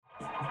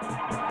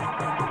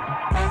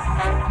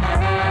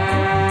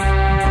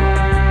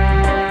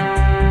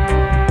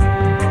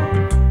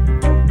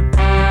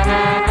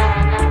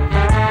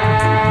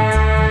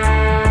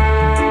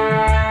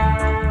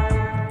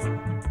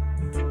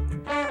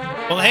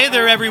Hey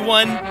there,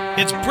 everyone.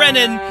 It's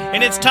Brennan,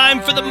 and it's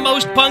time for the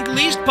Most Punk,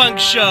 Least Punk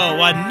show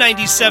on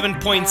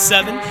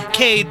 97.7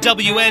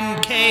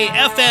 KWNK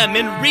FM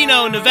in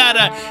Reno,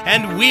 Nevada.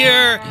 And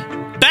we're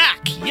back.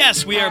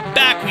 Yes, we are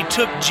back. We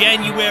took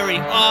January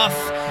off.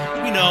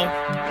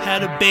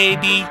 Had a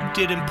baby,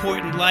 did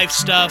important life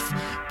stuff.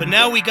 But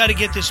now we got to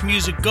get this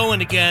music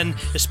going again,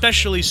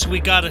 especially so we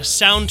got a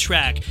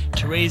soundtrack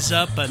to raise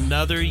up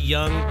another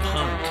young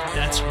punk.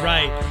 That's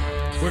right.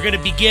 We're going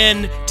to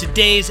begin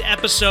today's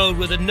episode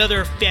with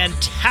another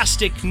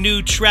fantastic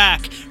new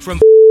track from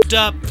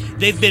Up.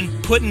 They've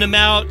been putting them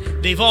out.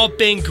 They've all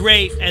been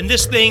great. And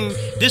this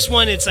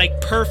one, it's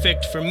like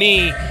perfect for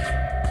me.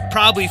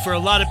 Probably for a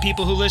lot of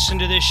people who listen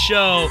to this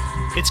show.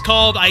 It's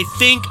called I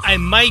Think I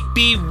Might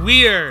Be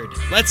Weird.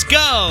 Let's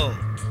go!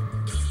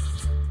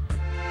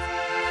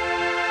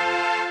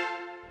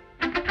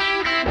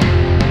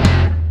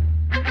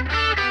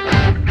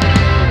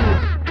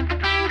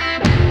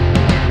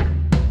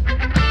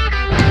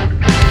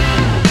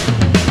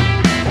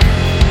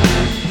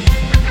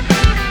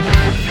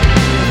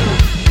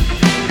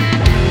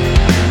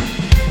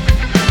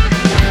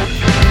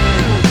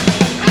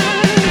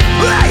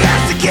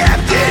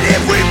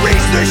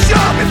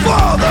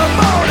 Before the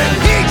morning,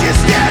 he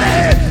just get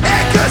ahead,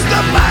 and cause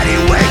the mighty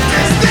wake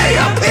as they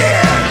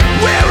appear.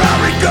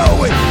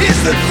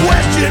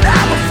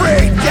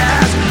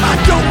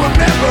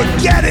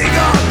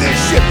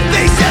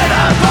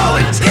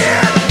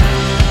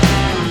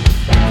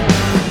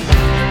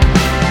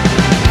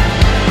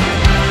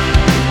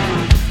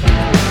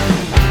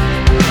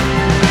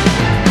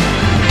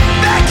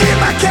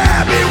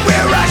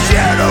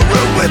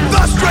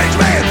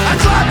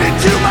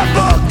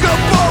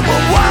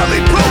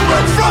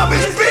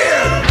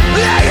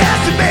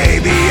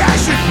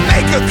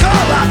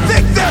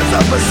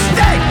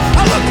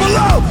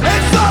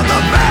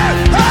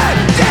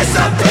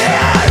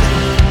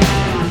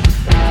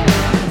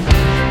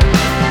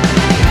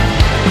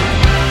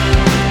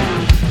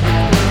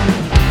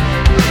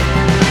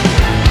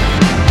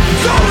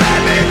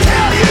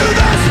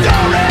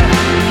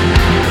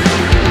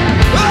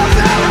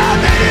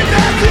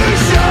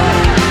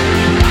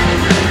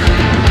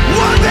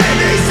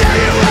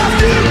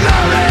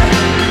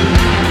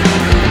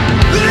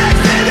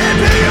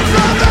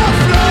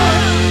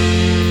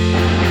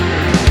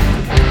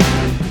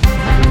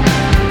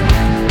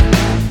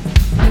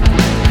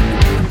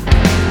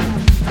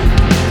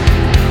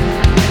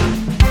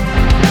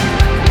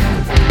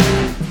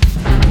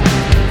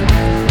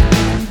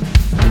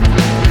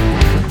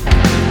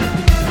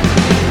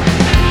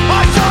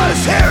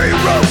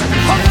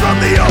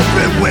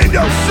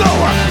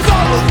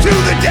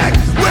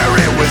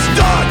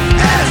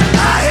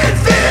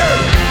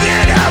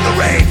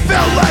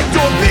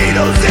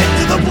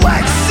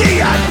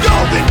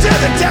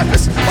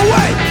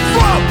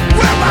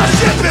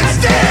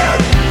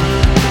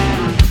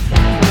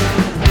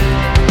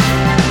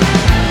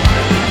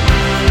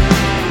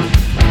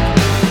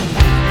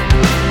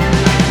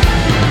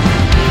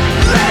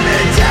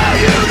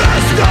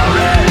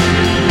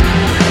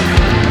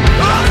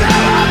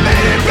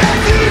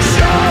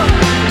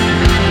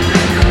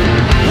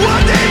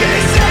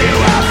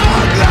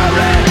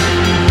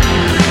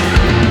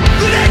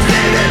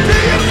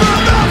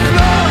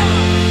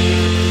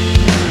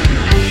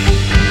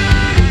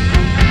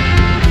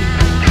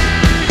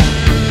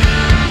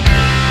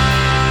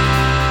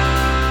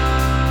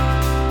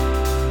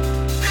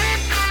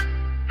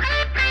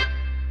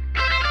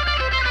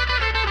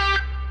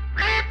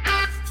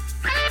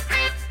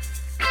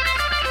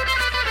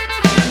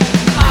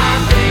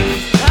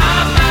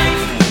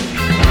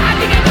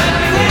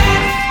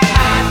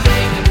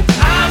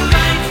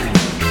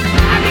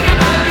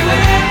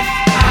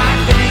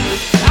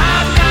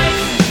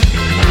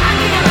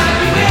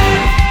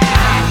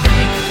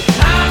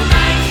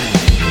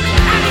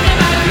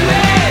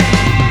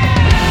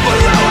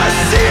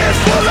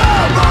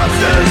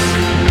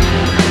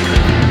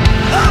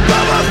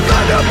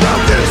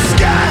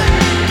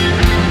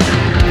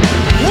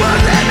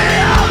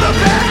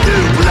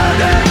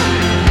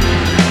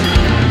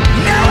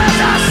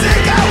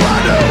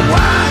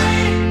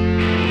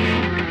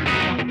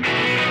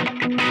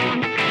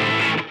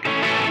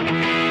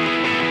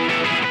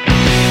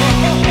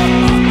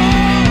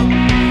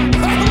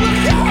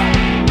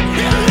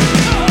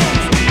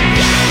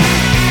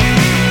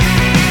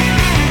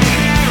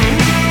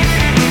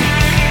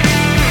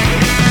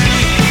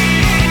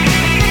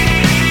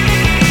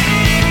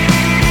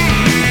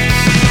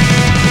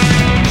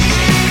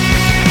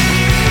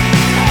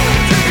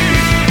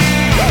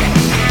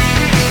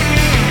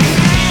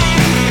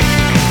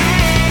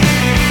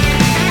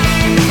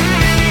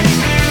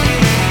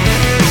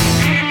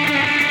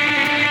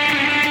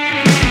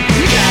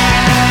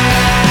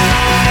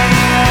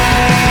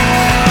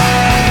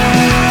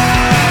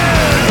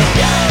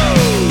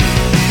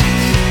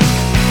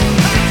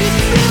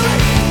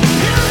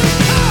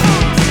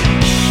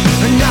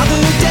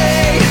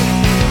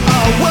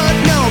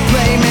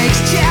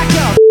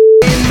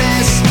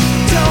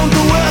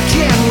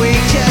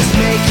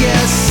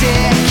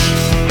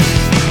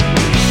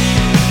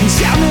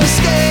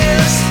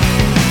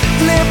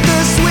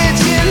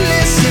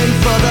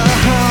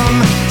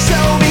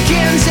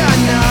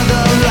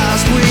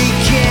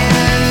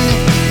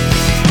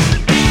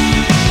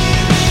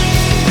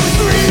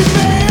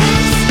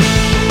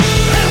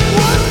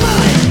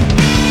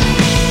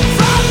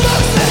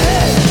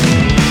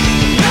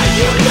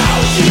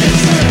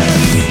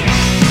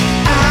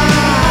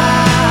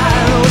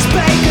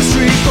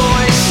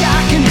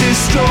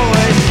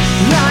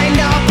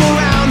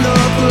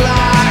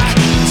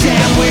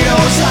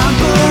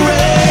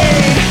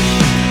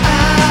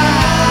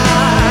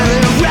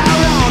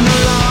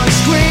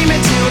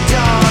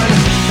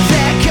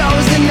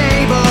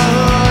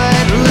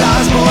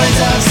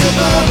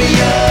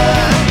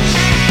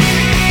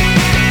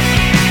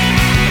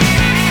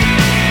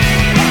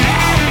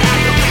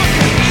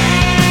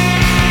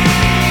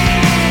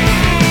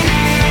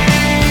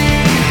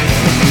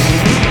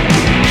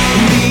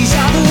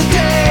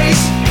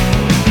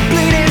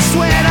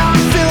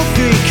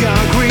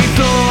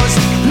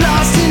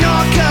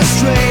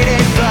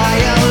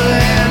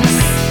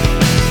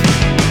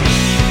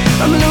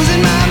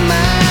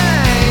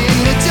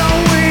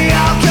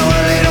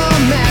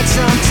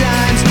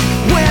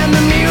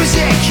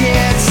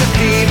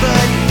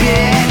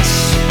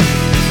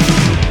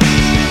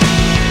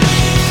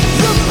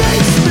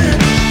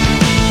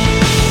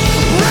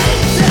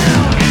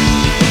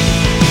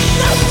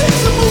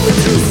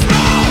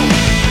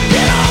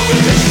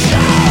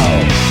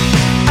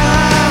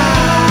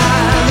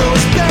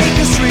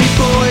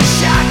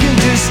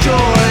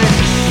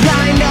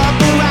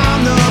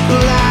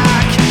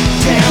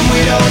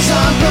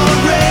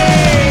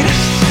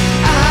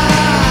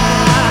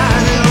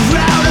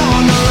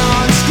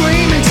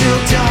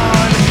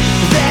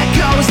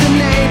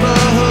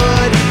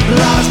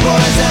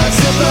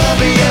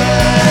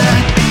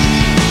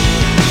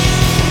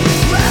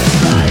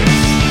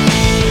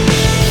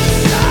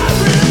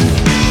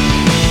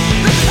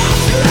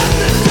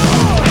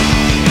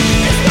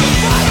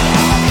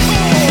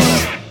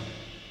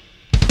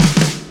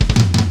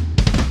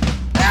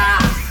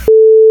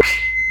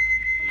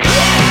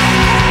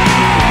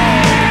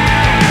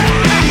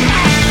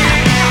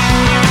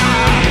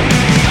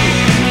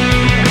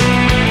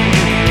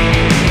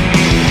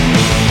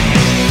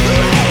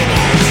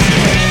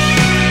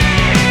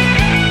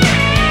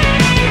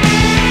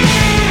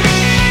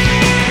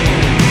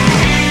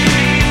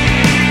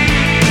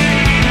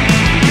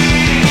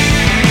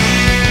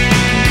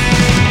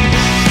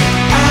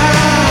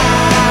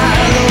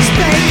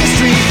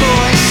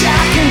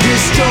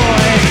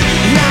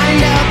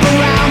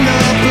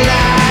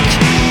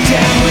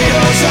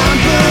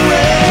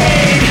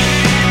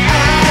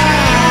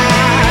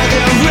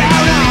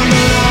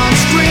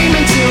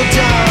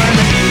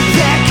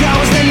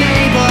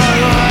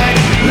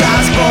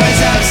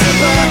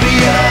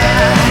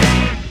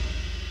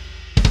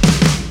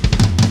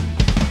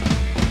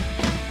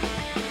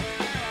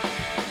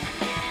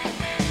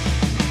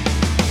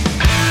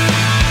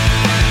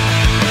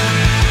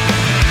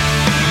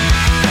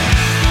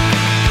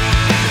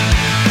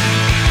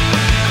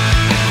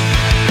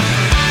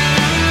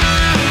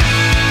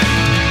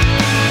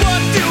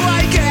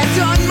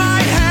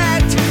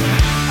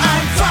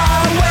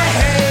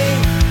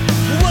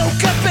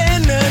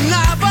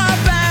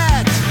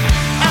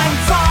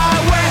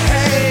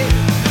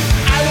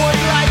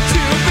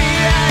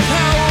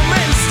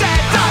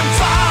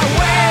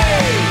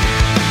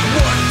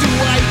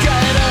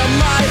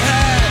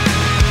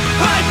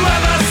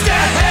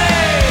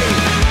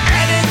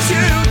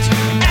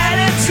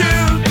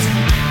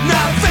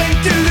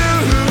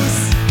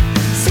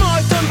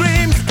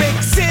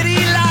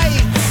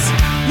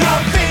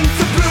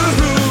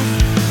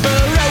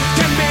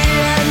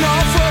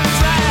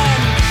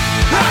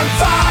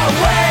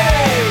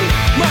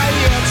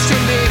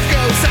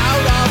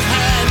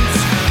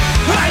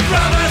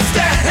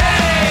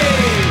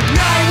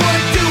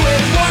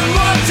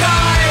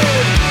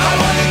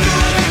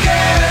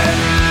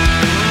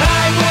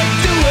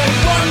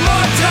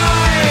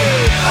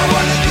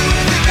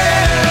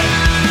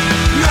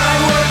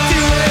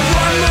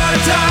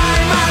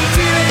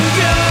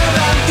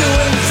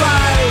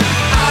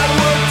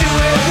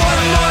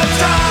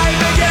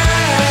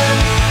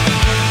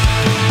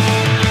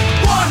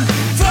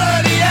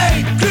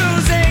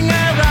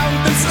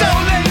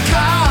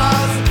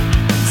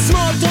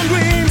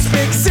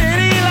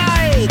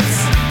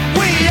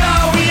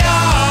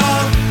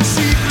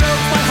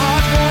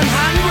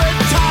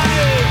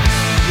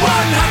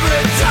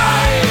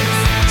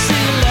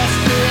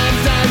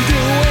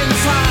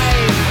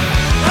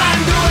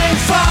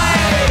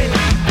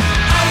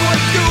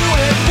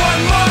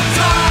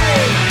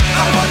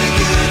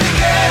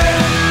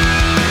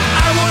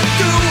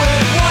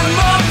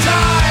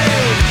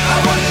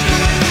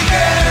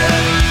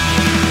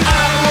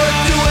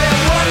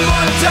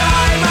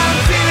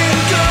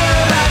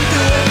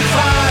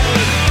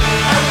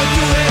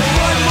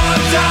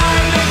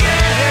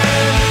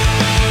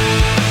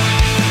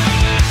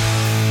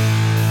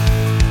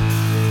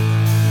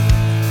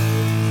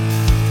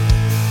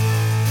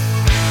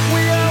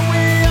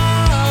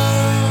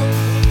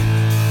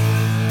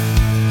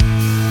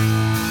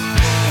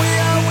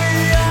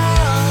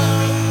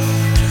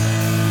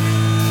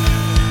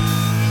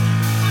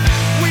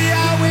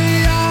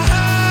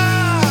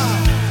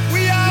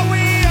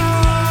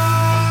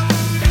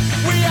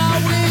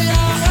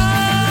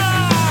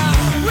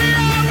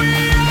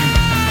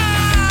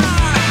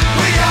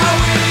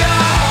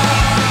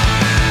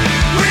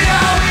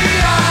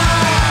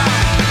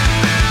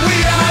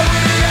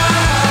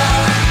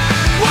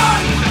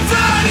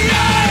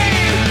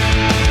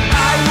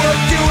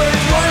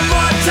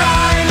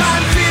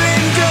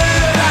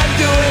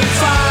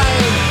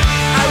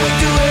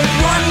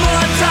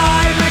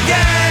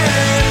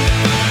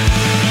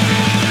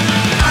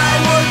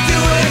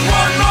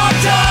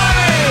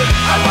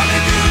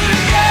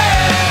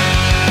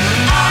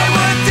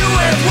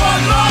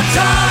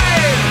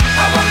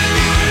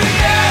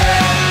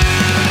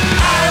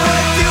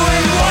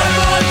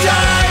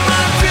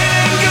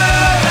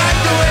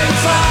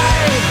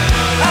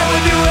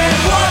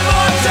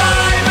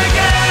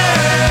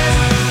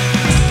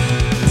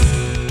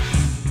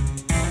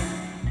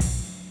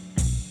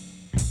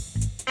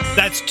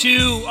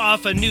 2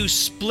 off a new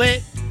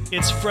split.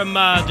 It's from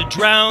The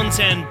Drowns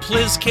and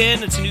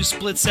Pliskin. It's a new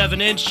split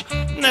 7-inch,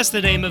 and that's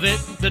the name of it,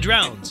 The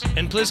Drowns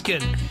and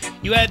Pliskin.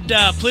 You had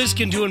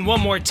Pliskin doing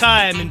One More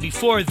Time, and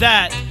before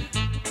that,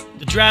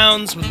 The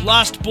Drowns with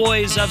Lost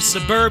Boys of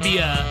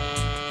Suburbia.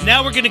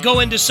 Now we're going to go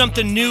into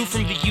something new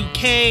from the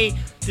UK.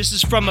 This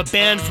is from a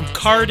band from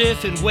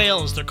Cardiff in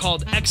Wales. They're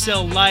called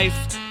XL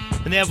Life,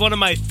 and they have one of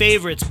my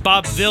favorites,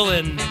 Bob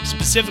Vylan,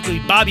 specifically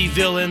Bobby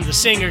Vylan, the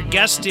singer,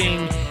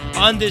 guesting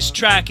on this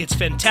track. It's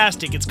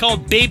fantastic. It's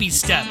called Baby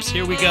Steps.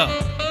 Here we go.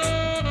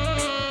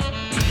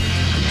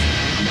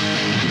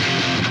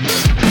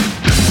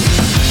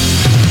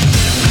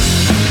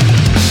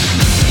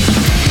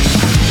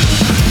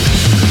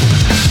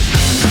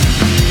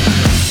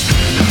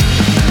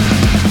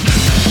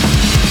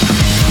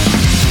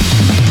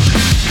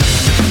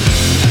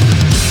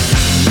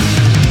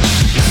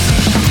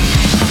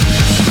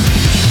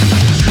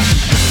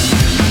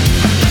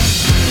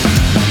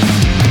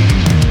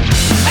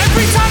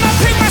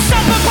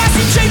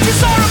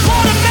 Changes are a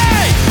part of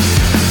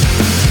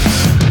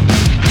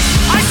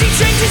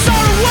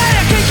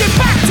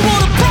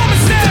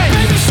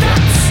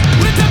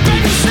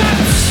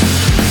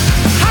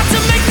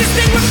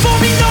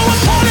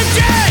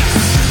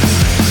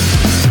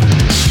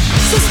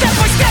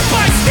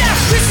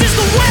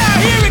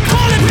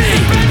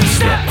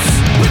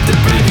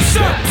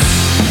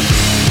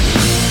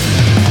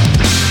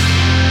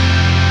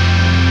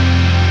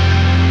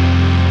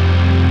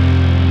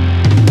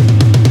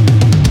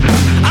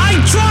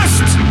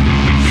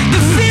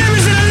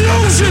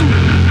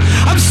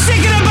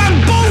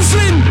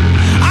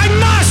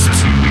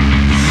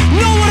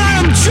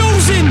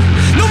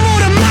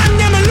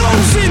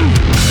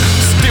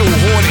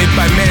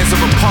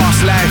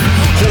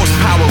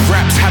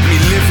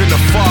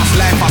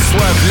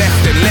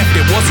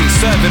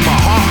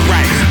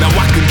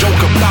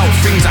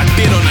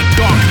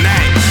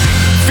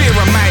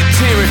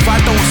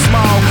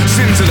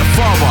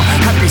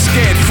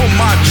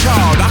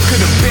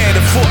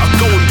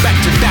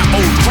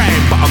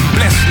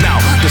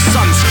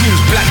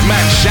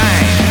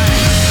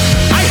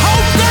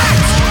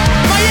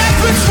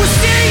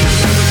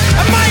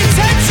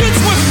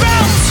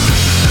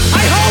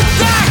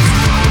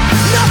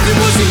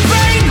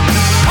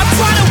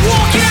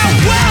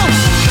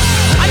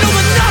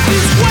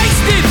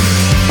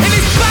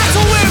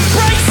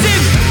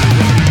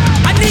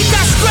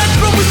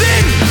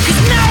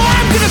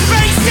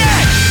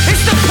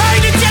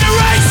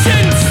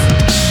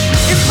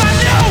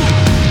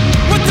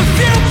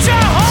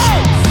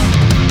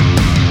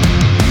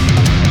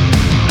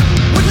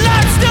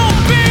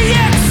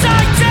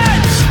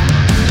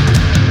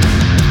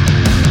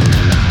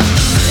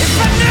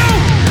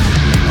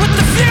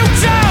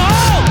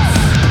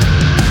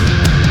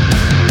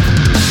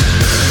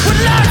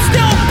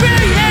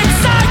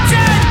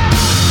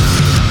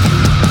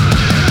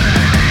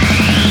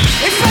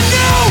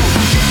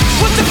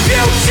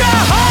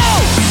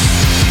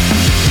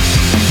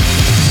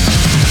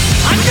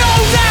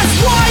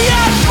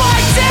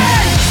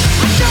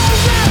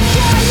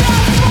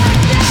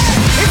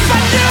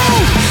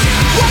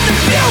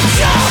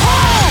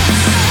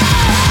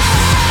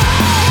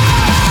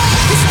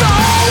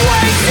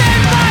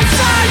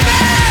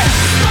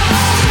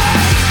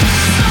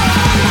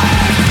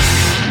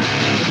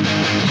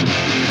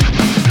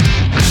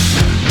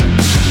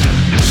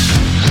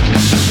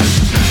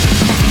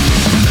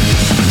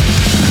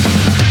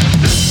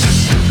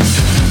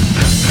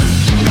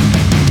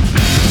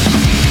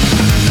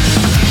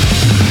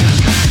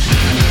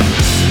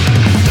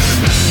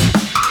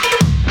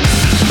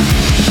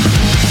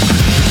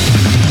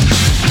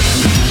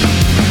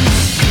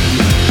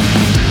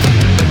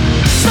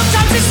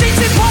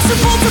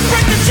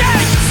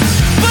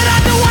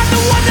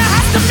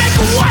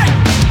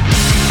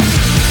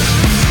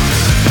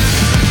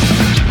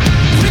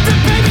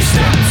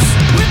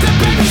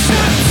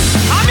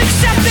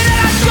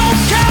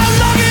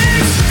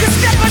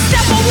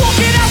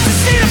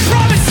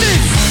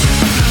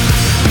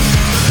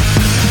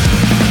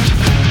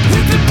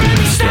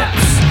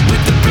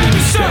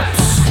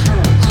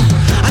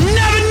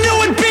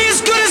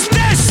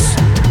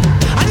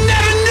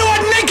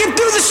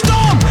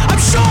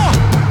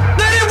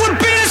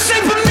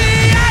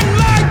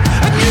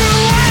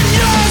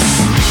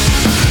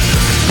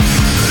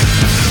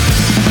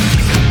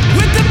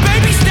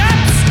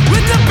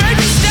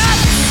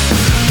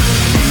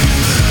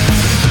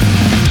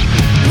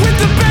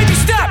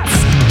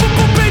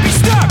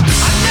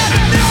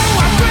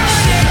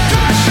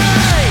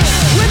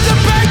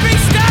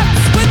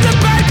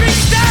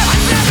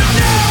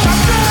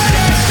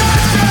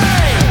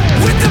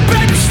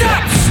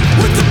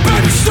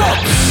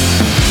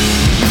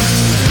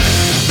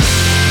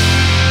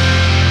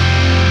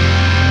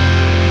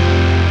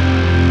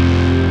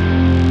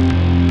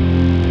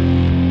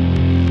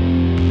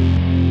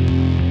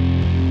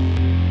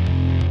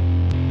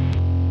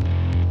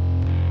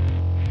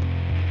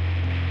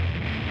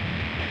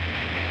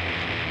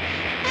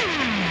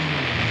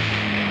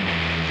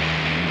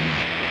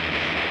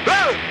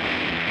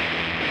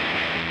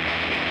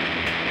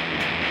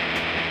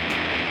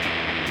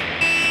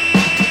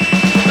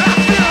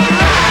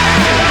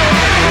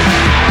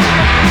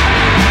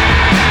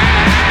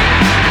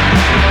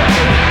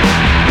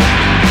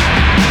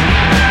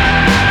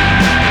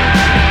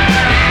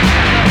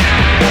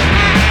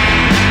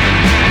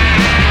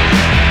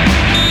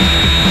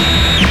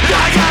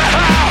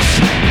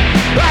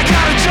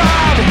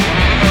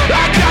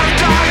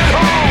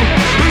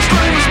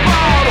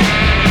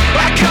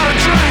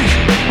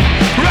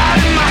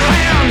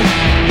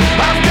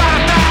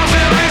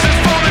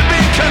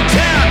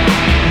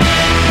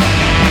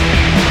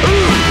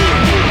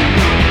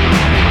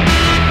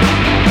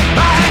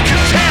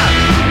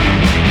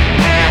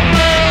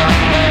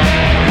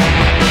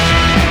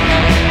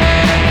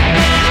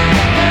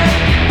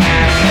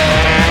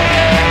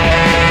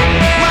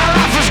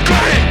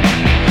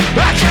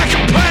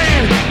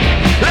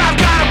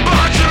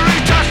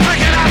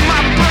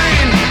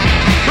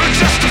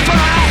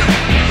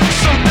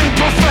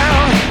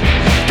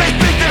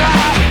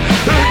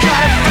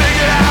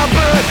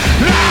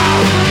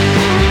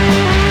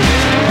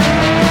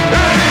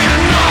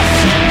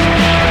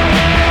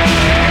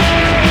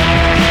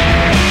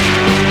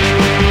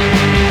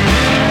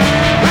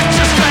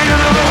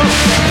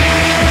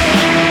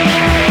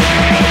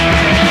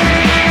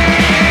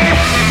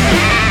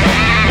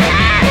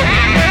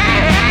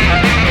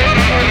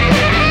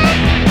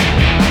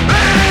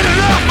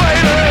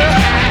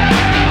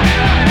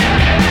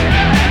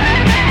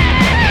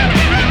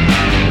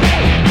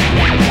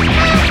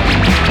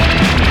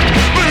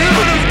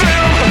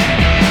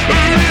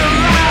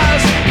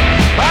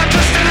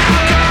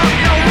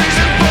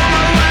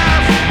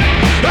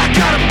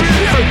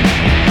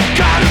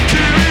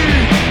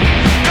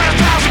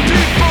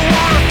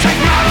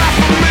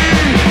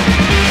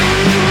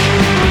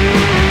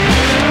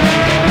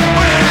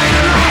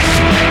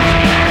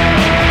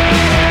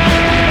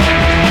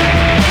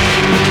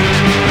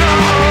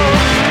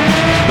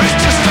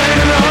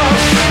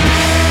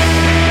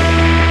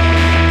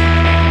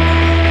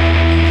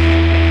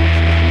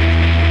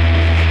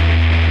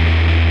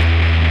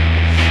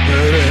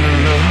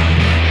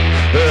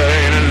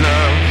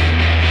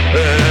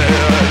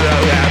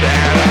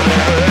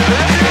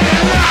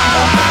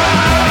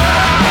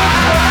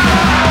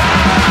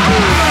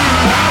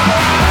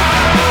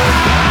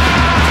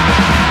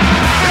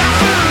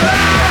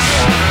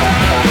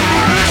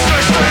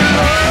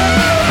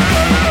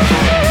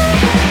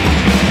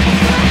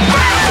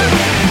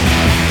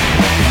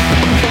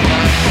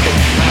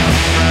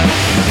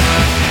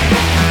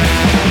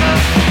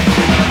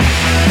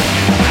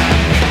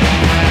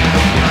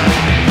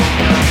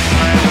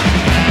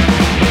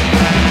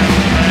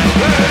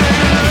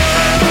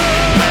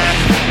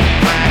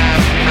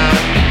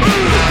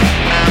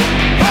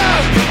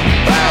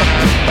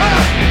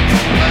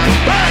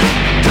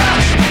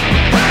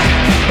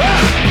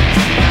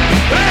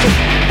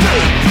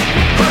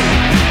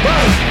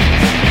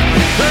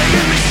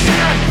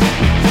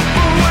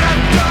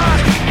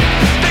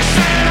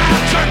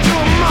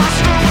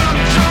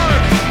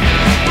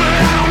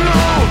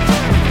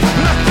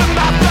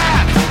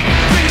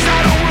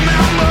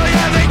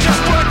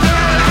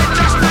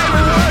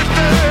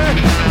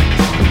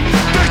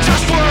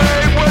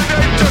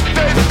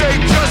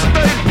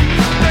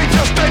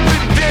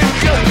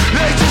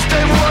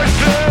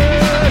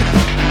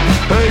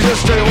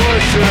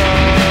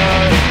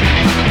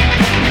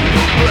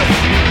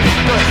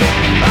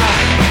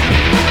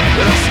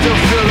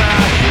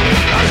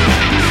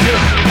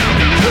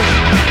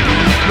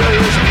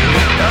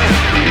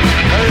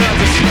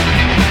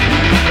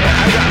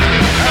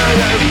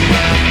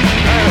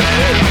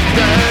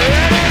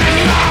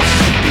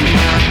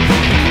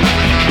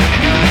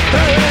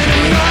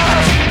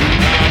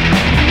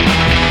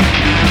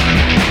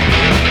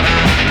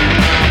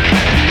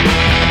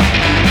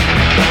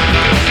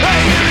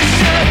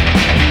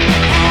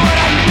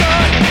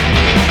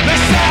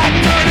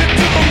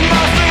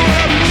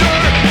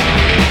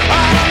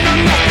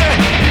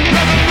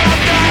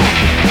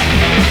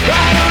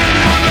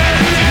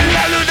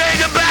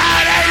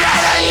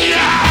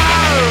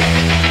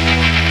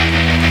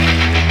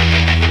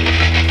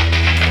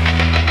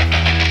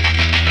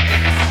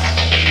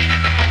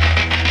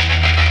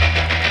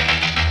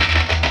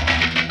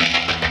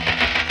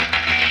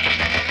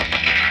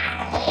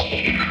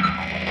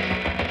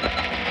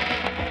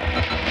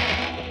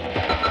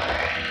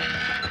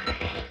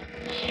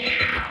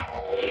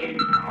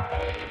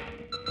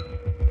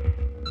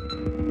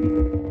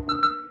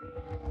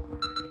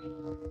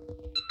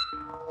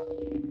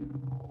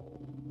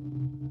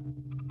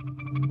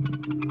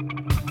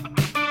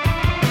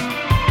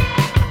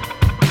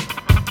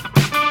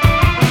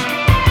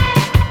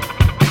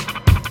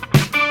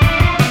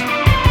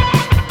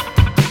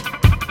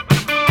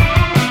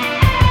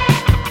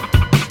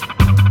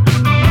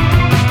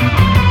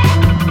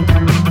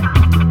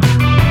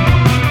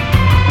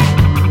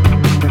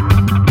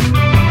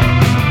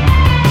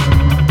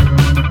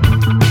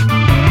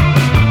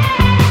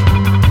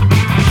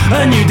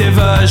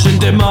Diversion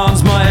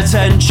demands my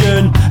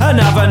attention.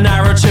 Another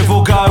narrative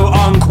will go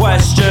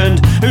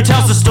unquestioned. Who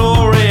tells the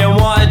story and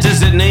why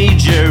does it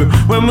need you?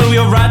 When will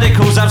your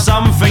radicals have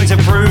something to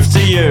prove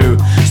to you?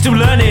 Still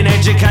learning,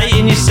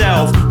 educating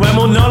yourself. When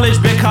will knowledge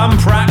become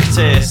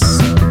practice?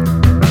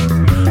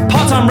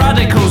 Part-time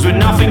radicals with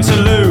nothing to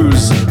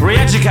lose.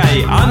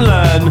 Re-educate,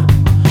 unlearn,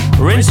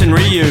 rinse and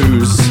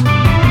reuse.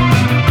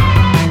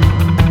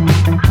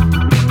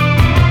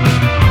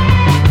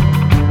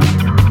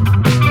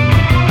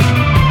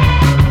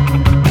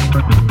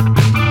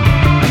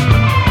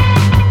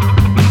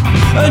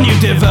 A new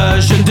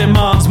diversion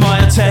demands my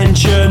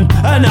attention.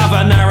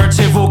 Another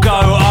narrative will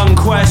go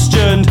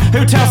unquestioned.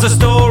 Who tells the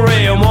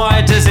story and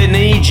why does it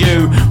need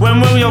you? When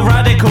will your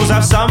radicals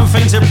have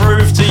something to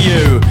prove to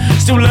you?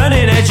 Still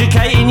learning,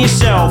 educating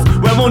yourself.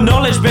 When will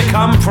knowledge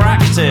become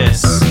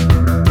practice?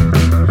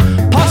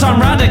 Part-time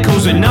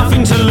radicals with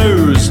nothing to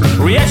lose.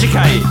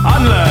 Re-educate,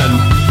 unlearn,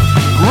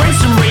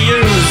 rinse and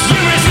reuse. You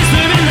resist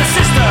within the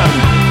system.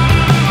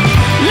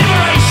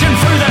 Liberation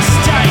through the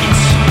state.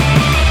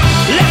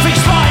 Let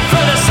things fight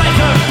for the sake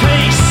of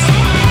peace.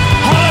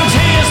 Hollow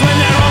tears when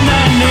they're on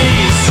their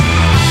knees.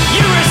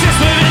 You resist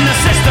within the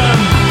system.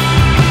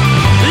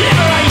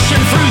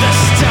 Liberation through the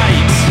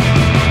state.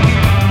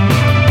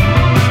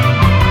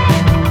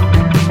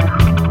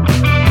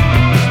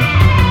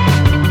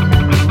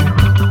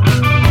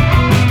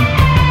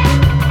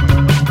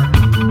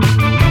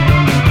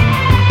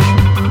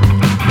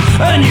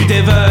 A new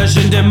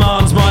diversion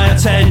demands my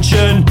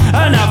attention.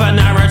 Another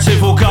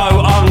narrative will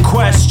go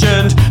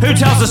unquestioned. Who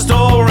tells the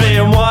story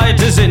and why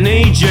does it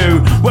need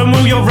you? When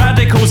will your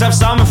radicals have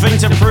something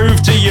to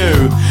prove to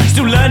you?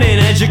 Still learning,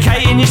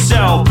 educating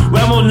yourself.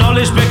 When will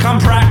knowledge become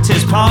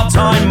practice?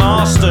 Part-time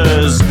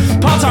masters.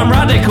 Part-time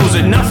radicals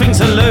with nothing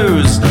to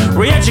lose.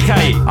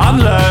 Re-educate,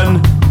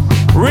 unlearn,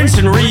 rinse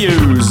and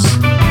reuse.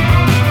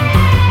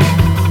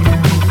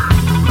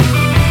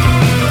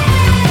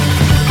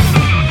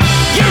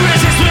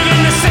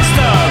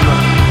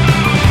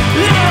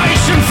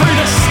 Through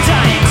the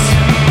state,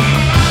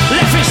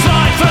 let fish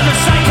slide for the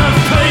sake of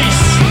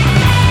peace.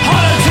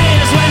 Hollow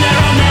tears when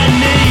they're on their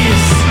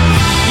knees.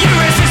 You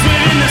resist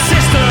within the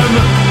system.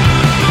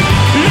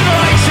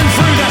 Liberation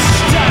through the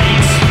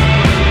state.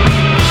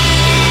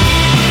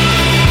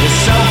 It's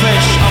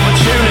selfish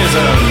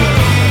opportunism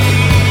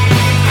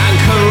and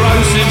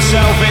corrosive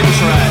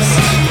self-interest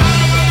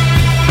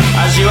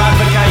as you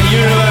advocate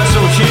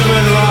universal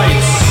human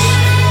rights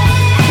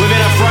within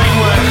a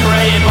framework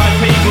created by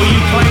people you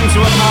claim to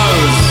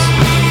oppose.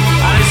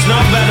 And it's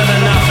not better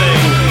than nothing.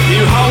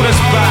 You hold us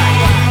back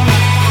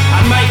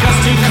and make us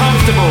too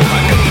comfortable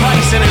and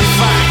complacent. In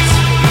fact,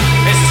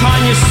 it's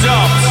time you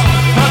stopped.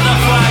 Put the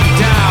flag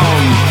down.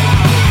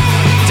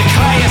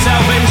 Declare your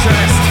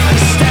self-interest and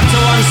step to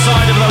one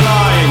side of the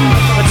line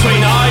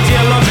between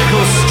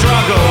ideological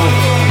struggle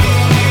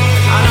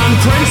and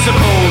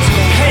unprincipled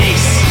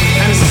peace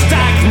and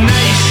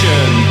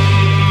stagnation.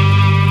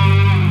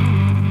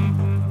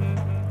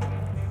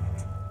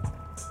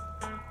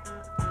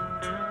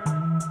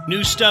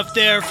 New stuff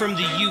there from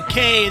the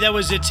UK. That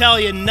was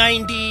Italian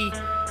 90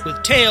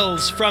 with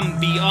Tales from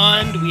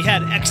Beyond. We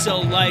had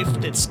XL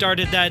Life that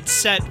started that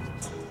set.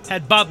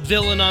 Had Bob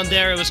Vylan on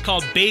there. It was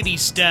called Baby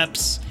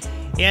Steps.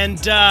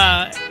 And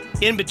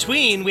in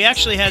between, we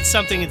actually had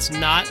something that's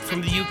not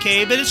from the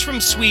UK, but it's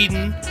from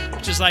Sweden,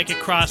 which is like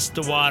across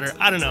the water.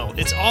 I don't know.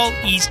 It's all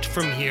east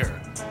from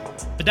here.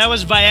 But that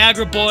was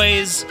Viagra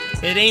Boys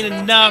It Ain't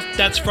Enough.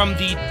 That's from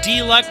the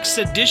deluxe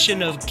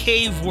edition of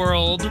Cave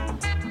World.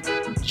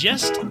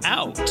 Just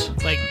out.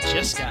 Like,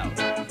 just out.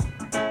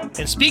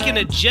 And speaking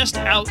of just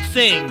out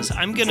things,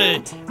 I'm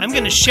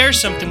gonna share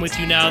something with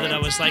you now that I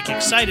was like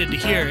excited to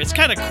hear. It's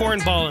kind of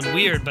cornball and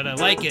weird, but I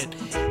like it.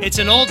 It's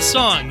an old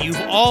song.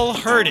 You've all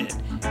heard it.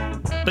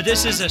 But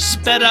this is a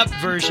sped up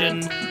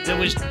version that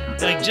was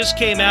like just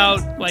came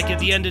out like at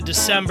the end of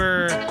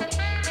December.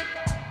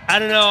 I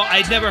don't know,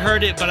 I'd never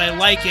heard it, but I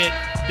like it.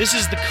 This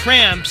is the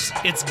Cramps.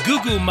 It's Goo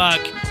Goo Muck.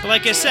 But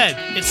like I said,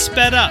 it's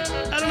sped up.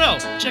 I don't know.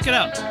 Check it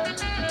out.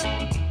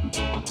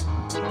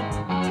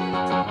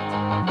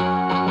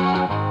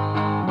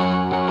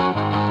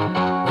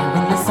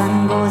 When the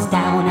sun goes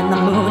down and the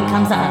moon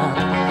comes up,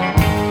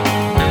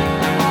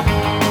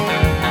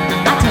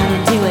 I turn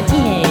into a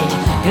teenage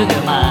Goo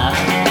Goo Muck.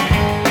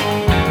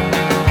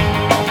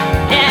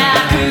 Yeah, I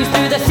cruise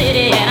through the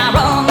city and I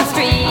roam the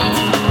streets,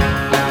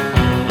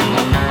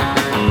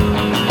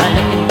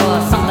 looking for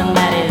something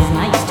that is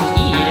nice to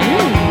eat.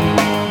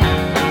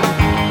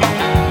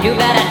 You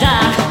better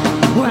duck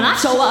when I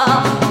show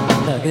up,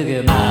 the Goo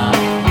Goo Muck.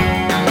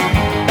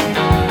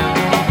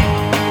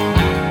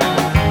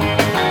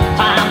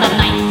 I'm the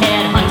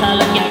night-head hunter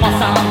looking for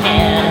some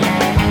head,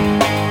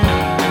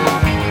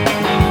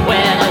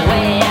 with a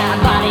way-out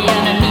body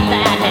underneath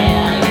that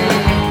head.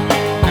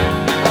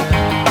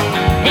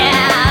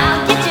 Yeah,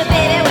 I'll get you,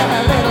 baby, with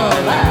a little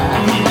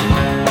love,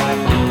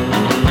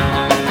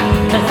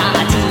 'cause I'm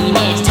a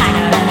teenage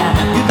tiger and a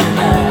Goo Goo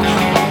Muck.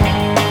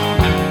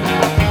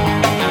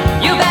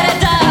 You better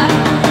duck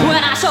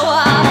when I show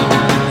up,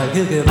 the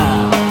Goo Goo Muck.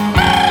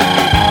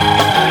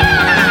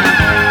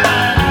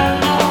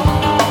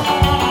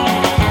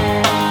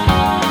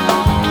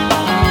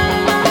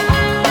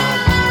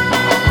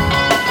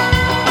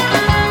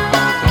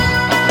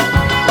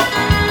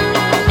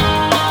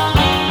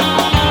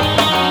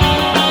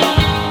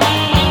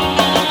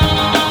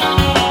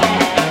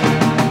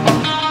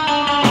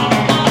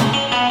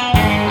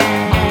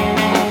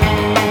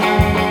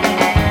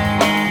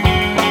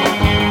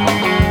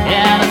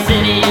 Yeah, the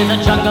city is a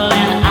jungle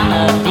and I'm a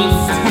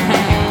beast.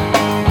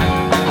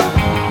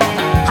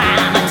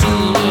 I'm a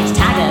teenage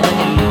tiger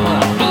looking for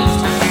a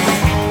feast.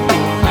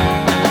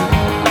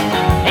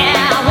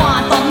 Yeah, I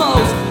want the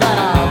most, but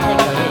I'll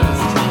take the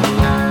least,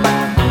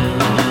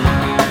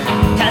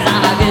 'cause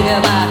I'm a Goo Goo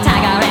Muck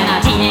tiger and a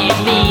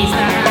teenage beast.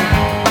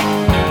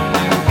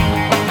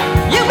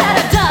 You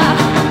better duck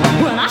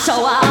when I show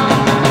up,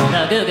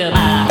 the Goo Goo Muck.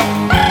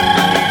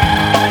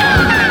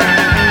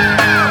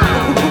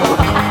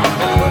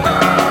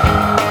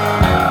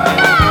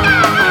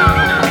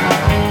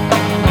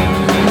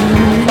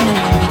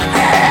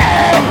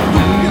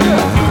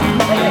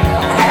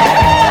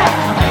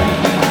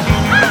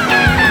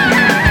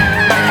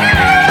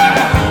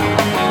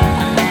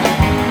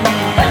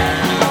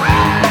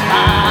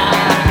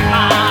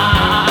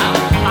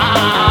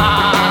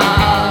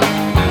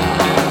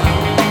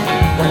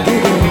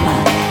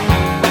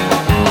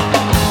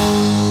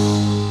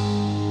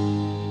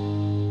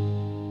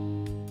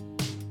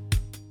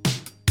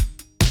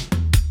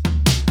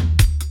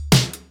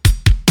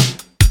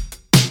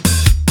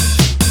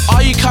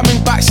 Are you coming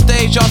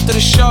backstage after the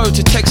show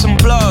to take some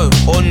blow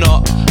or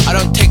not? I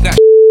don't take that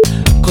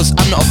cause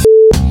I'm not a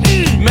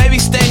Maybe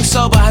staying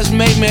sober has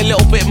made me a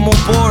little bit more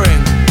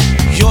boring.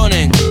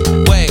 Yawning,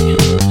 wait,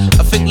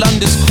 I think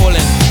London's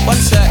calling. One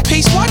sec,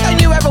 peace, why don't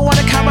you ever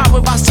wanna come out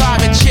with us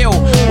time and chill?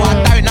 Well, I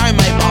don't know,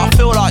 mate, but I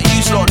feel like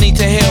you lot need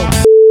to heal.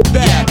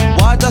 Yeah,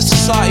 why does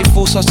society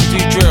force us to do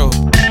drill?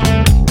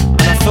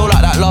 And I feel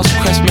like that last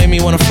request made me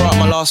wanna throw up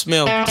my last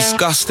meal.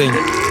 Disgusting.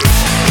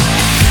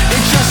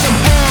 It's just a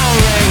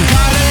boring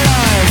kind of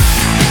life,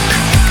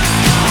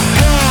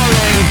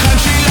 boring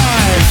country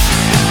life.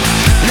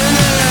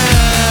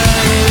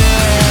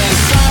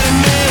 Inside of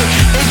me,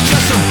 it's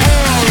just a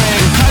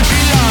boring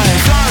country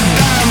life. I'm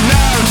down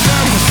now,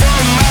 temple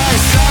from my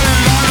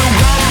satellite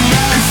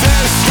government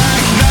says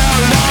stank now.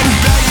 Long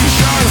begging,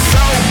 showing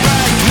so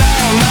back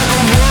now, like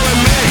a war in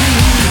me.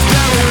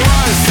 Never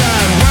was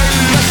that way,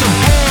 that's a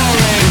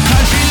boring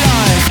country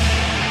life.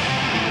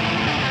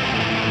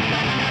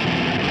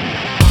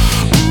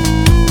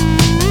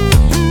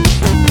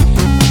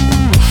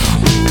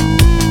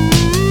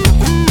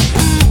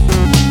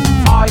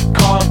 I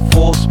can't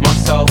force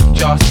myself,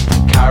 just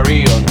carry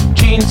on.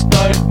 Jeans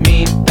don't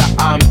mean that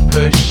I'm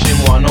pushing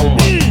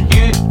one-on-one.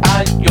 You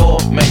and your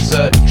mates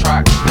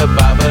attract the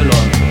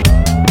Babylon.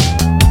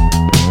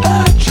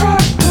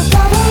 Attract the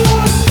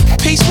Babylon.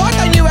 Peace, why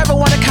don't you ever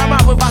wanna come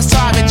out with us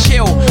time and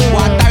chill?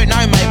 Well, I don't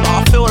know, mate, but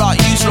I feel like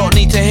you lot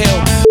need to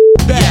heal.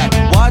 Yeah,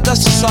 why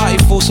does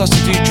society force us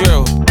to do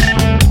drill?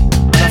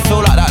 And I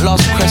feel like that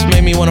last request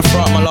made me wanna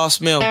throw up my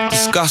last meal.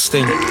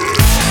 Disgusting.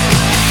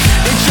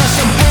 It's just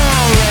a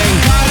boring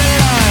kind of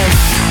life,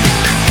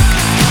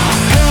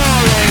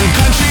 boring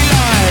country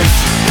life.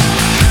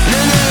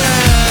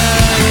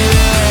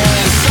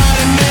 Inside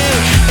of me,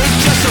 it's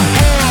just a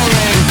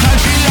boring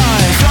country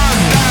life. I'm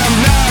down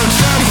now,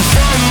 temple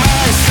from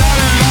my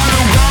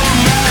satellite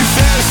government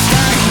says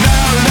stank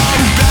now.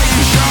 Long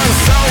begging, showing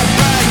so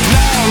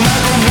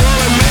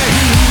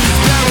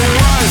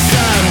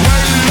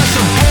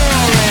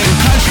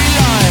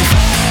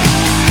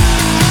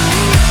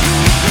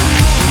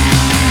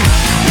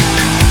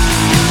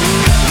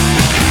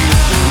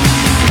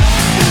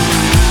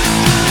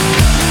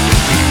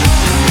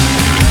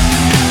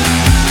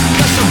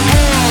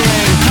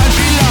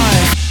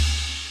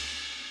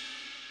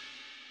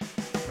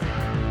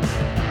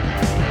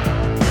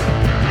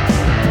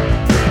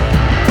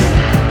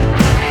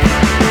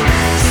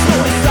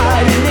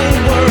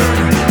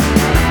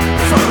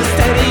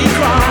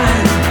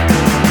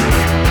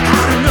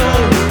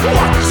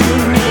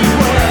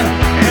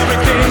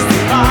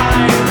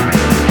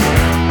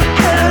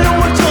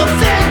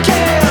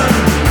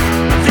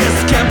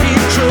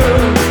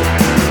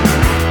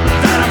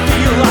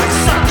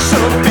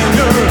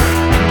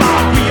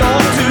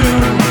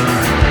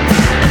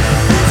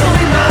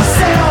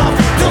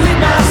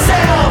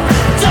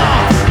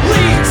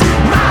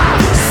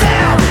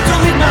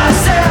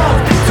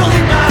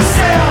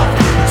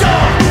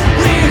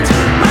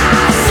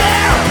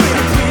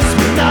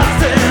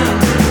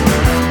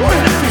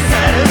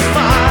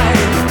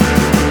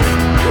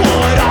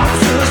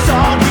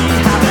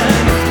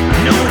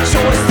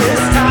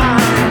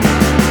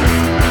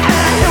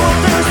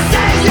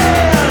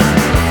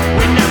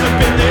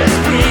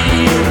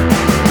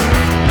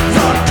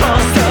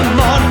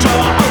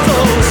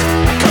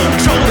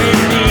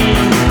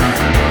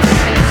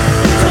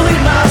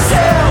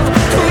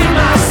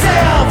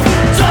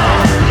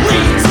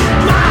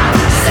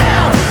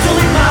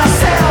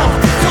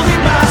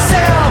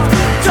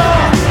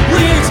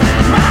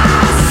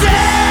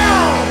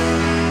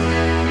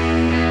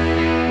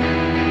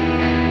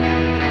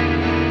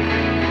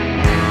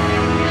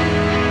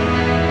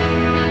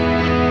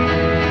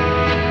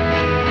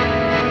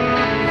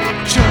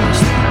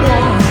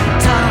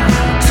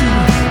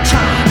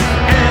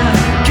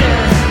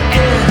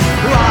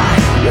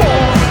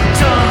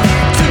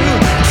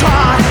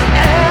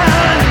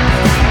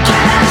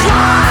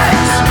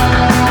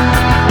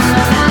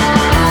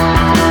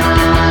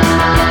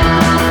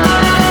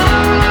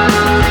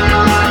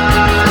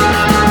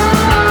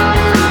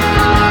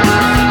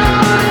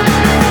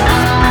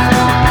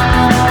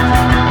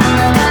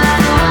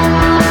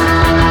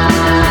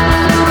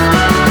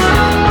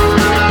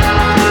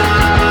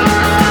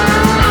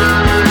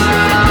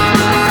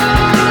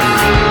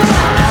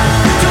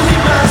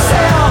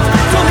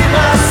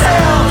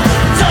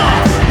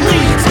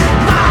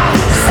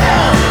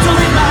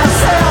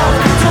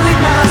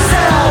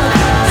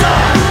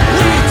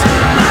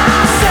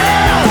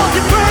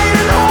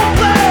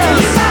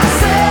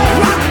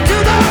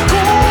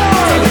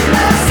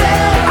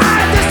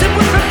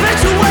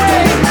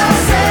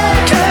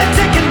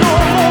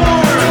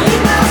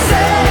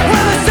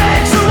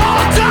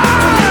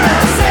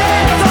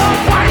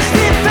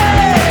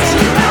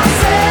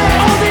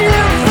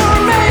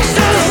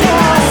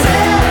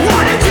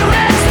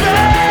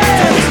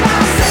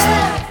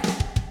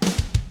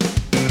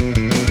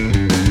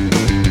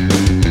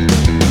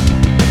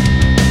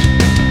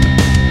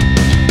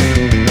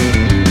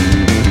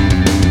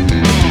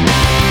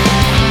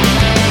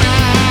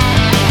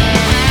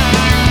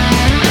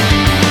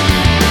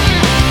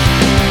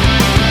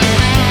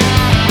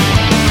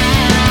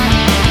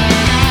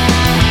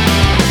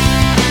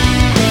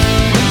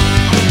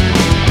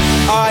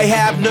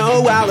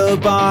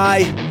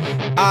alibi.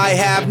 I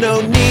have no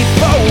need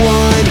for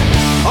one.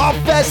 I'll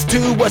fess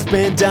to what's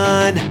been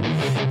done,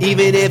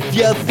 even if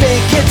you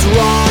think it's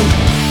wrong.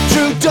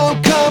 Truth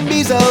don't come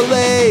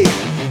easily,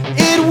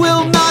 it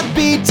will not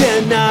be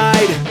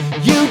denied.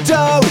 You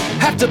don't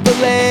have to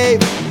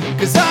believe,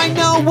 cause I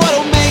know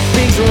what'll make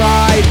things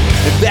right.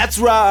 And that's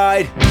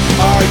right.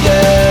 Are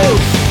you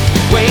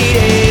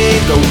waiting?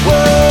 The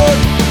world,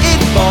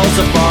 it falls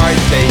apart.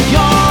 They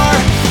are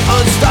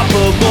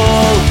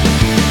unstoppable,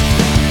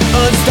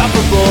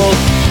 unstoppable.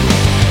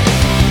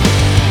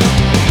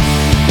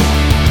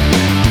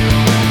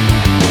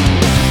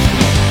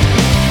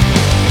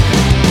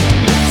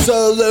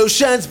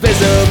 Solutions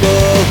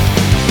visible,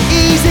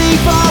 easy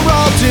for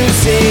all to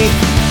see.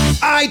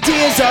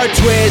 Ideas are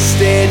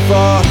twisted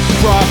for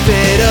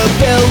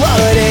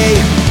profitability.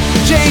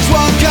 Change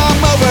won't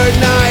come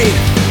overnight.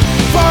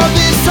 For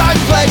this I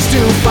pledge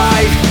to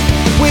fight.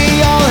 We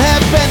all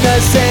have been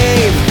the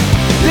same.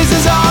 This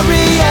is our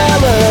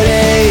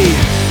reality.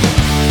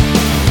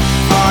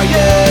 Are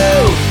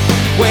you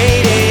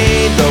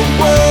waiting? The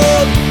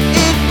world,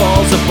 it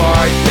falls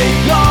apart. They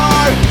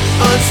are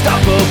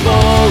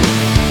unstoppable,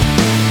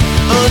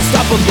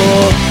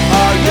 unstoppable.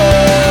 Are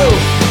you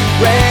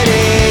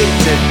ready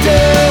to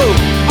do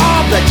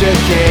all that you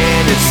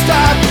can and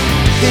stop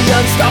the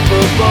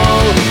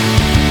unstoppable,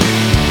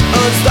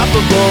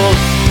 unstoppable?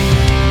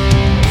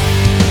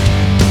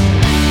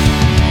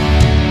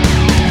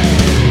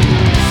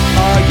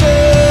 Are you?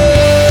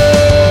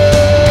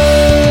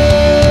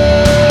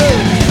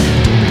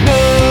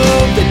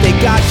 Know that they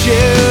got you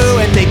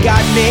and they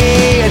got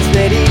me, it's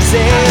not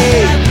easy.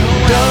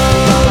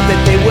 Know that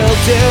they will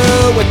do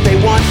what they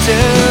want to,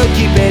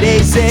 keep it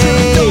easy.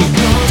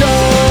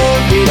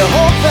 Don't need to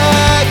hold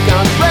back,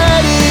 I'm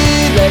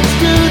ready, let's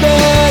do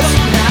this.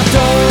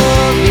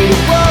 Don't need to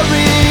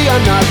worry,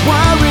 I'm not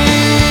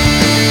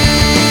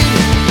worried.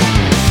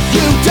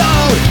 You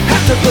don't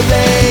have to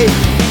believe,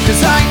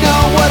 cause I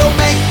know what'll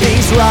make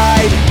things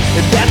right.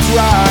 And that's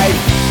right.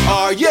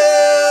 Are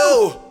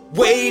you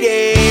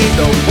waiting?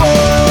 The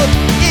world,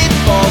 it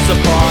falls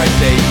apart.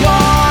 They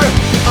are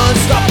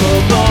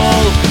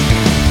unstoppable,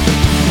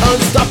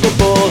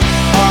 unstoppable.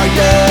 Are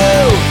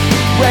you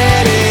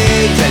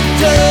ready to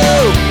do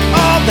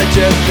all that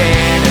you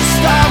can and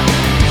stop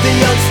the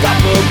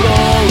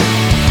unstoppable,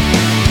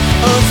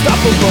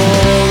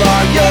 unstoppable?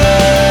 Are you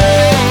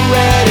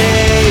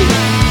ready?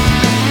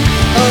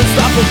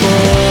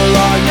 Unstoppable,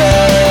 are you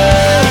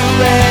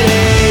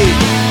ready?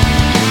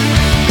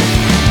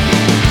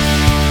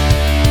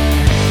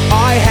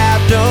 I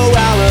have no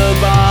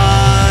alibi.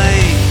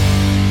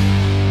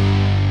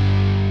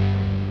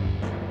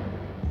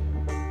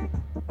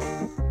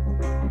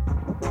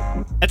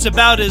 That's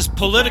about as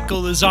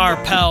political as our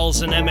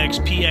pals and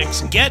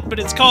MXPX get, but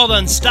it's called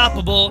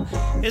Unstoppable.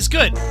 It's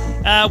good.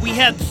 We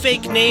had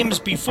fake names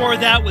before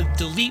that with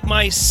Delete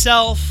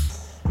Myself.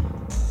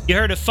 You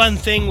heard a fun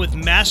thing with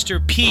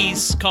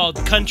Masterpiece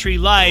called Country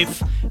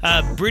Life.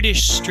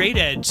 British straight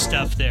edge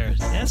stuff there.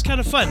 That's kind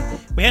of fun.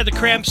 We had the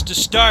Cramps to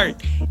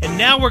start, and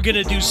now we're going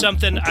to do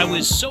something. I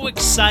was so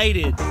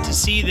excited to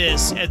see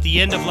this at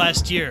the end of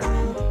last year,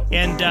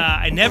 and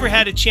I never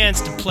had a chance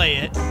to play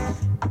it.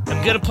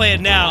 I'm going to play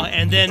it now,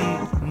 and then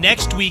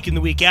next week and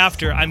the week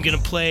after, I'm going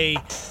to play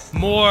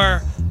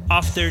more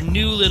off their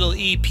new little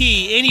EP.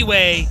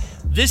 Anyway,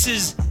 this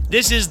is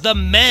The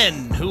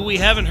Men, who we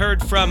haven't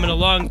heard from in a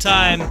long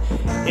time,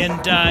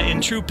 and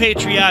in true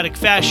patriotic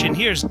fashion,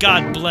 here's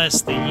God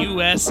Bless the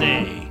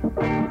USA.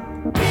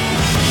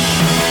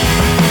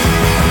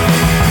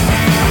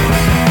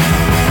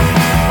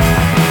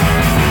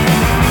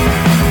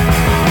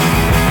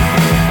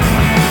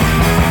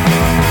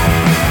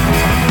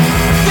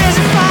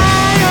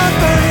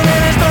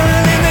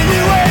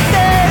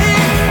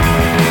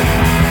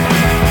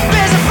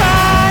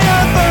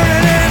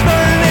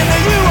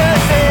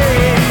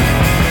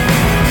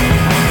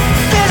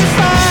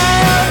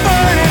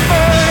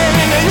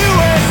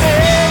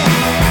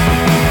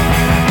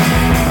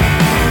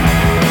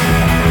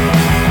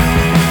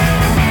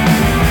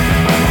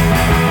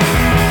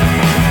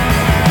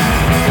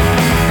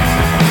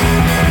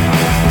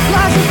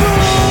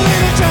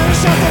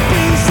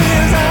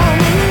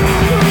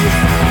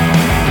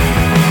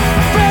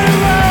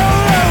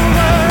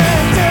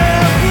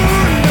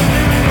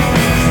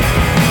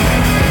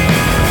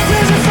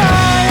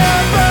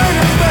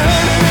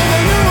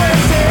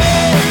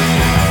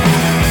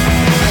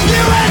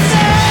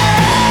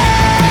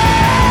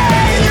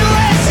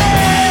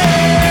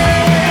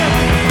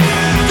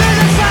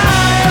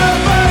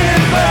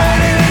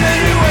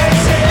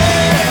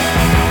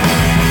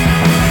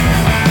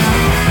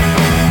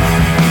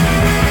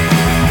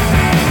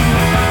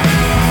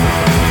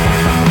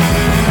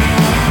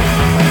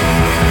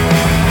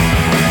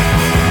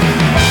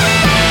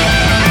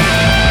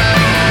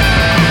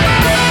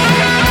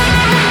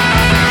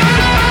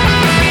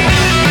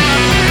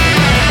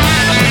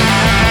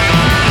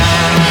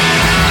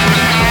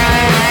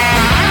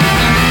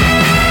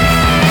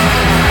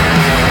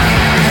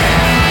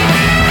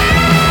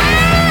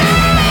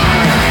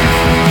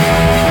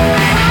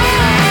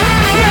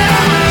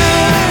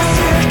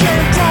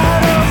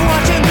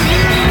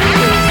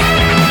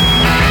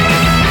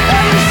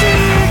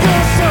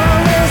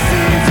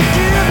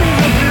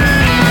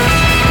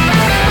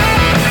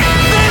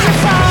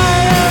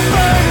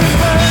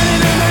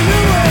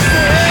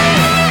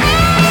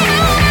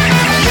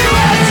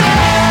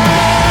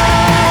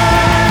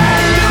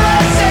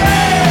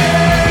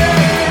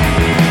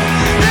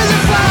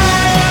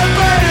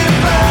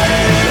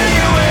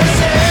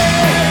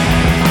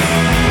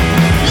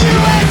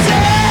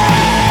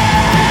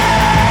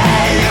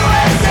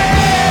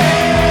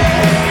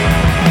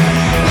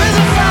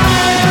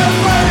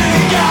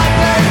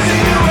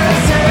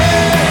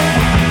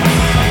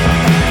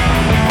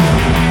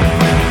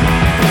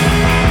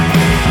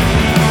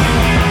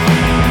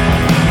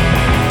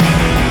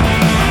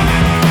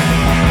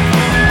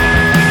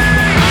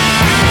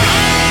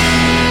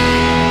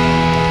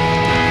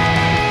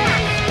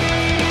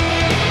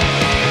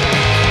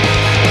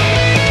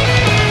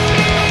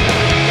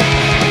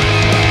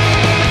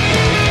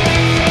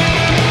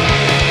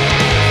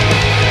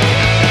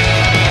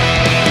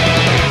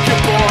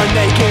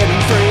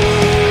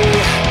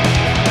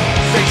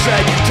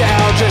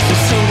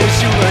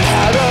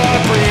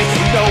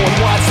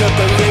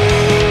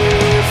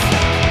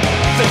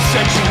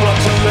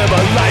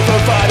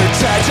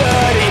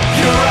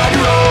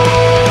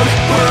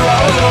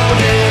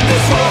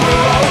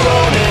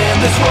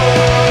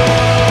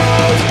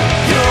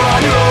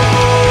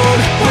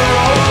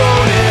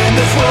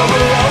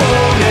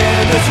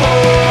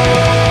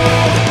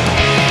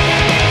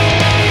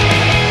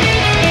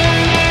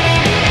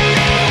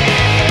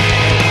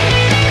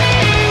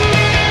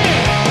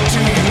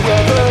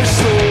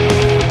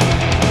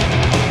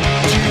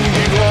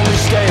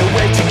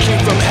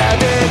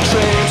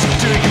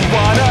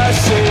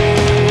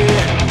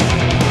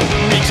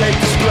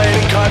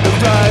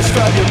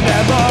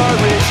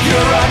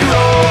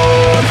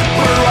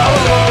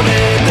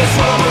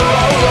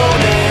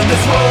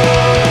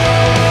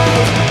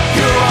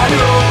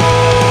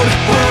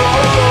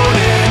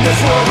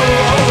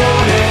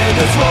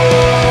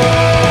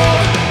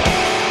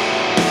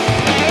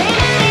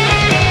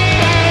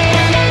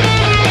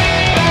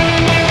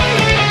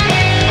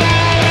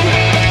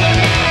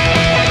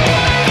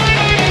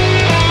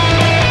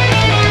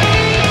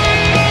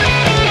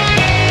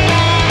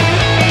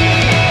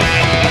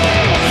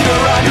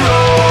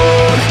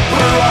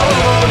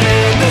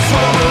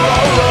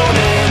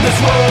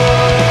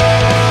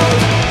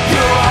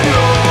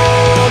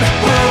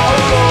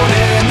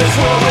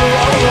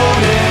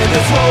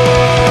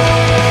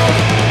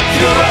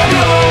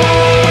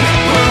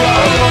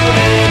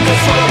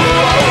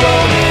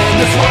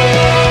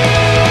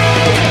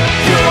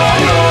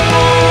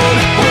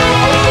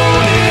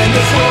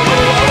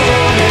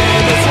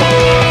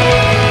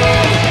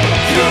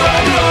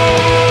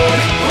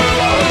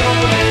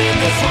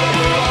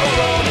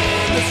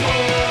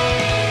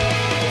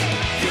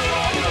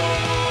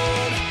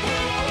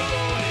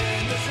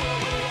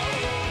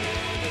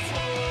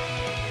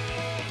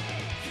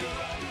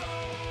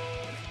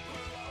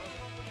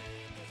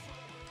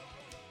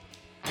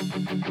 One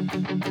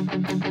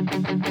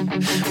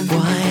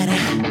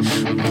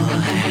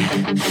more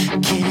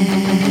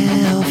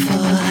kill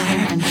for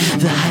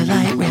the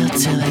highlight reel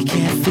till I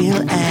can't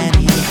feel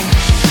any.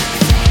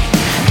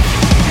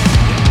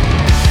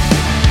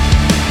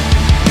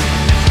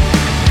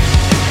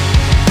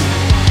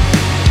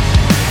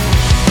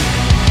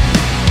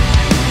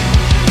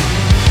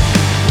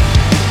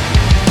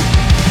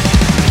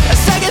 A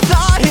second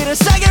thought hit a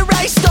second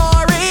race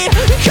story.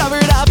 Cover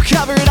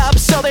it up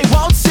so they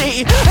won't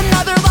see.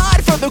 Another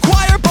line from the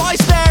choir boys,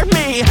 spare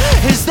me.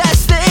 Is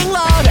this thing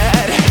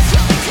loaded?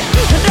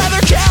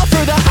 Another kill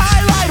for the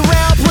highlight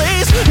reel,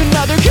 please.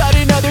 Another cut,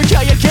 you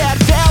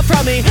can't fail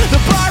from me. The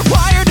barbed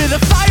wire to the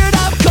fired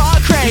up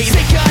concrete.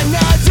 Take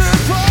another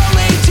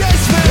bullet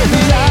just for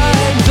me.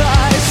 Line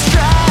the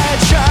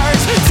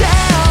stretchers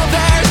till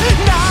there's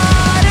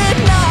not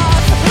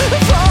enough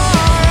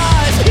for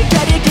us.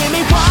 Can you give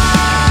me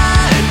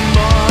one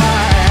more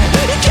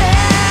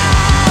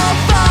kill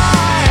for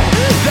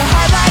the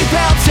highlight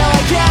reel till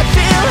I can't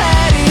feel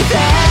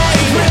anything?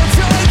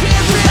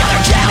 Another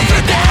kill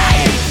for me.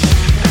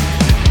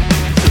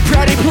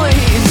 Pretty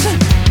please.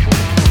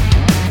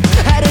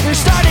 And if you're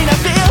starting to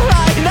feel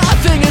like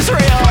nothing is real,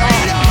 you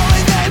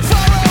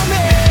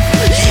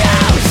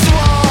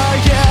swore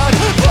you'd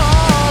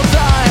pull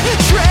the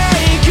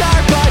trigger,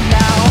 but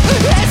now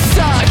it's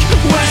stuck.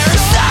 We're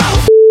so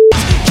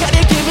can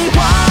you give me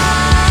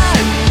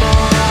one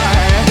more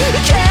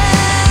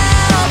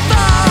kill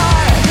for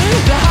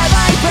the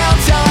highlight reel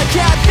till I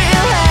can't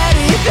feel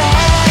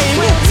anything?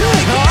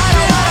 I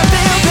don't wanna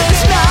feel this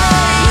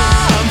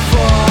numb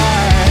forever.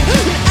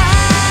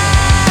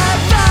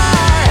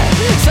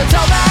 So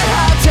tell that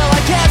out till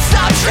I can't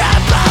stop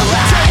trembling.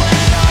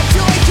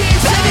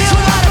 Baby, you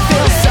wanna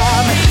feel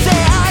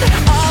something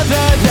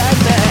other than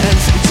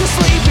this. Just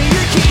leave me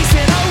your keys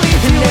and I'll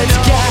leave you alone. It's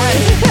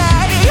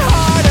getting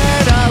harder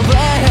to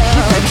live.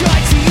 A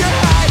gun to your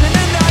heart and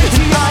a knife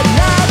to your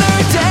another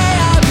day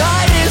I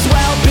might as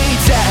well be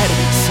dead.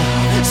 So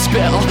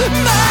spill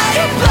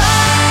my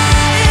blood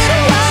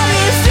while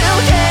you still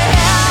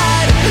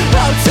can.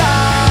 Oh,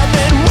 time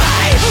and we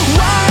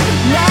were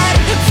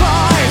meant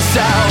for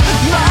so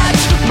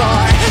much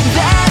more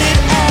than it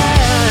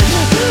ends.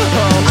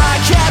 Oh, I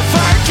can't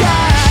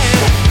forget.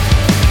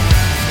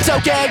 So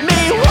give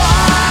me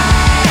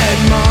one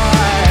more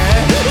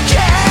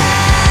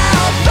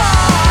kill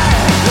for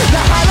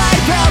the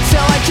highlight reel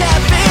till I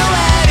can't feel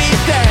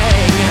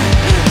anything.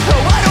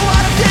 Oh, I don't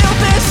wanna feel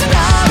this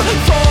numb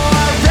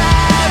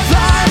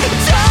forever.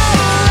 Don't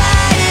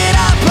light it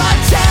up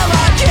until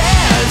I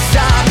can't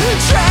stop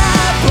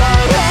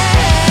trembling.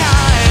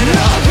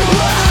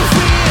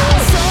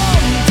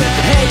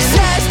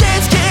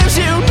 Existence gives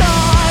you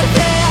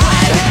nothing.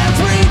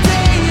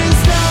 Everything is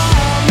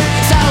numbing.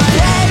 So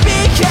baby,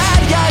 can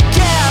you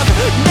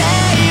give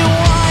me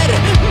one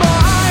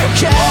more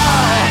kill?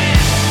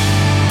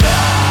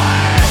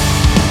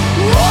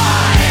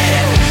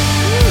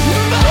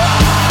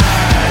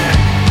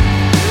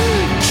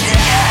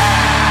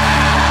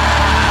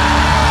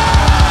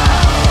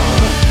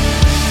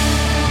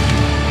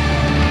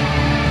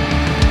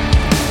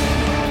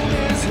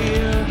 Is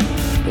here.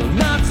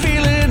 Not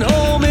feeling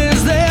home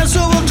is there, so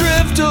we'll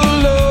drift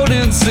alone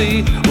and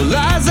see what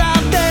lies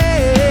out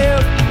there.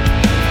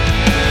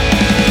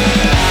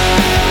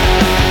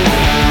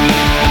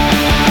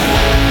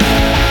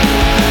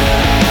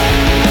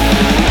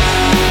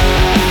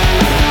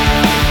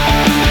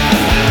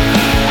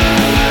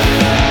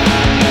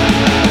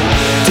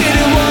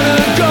 Didn't wanna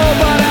go,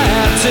 but I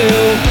had to.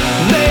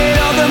 Made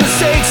all the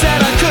mistakes that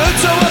I could,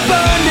 so I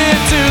burned it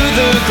to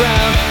the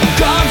ground. I'm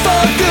gone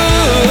for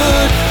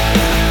good.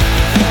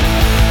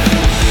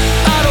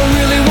 I don't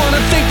really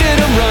wanna think that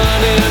I'm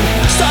running.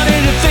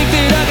 Starting to think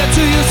that I got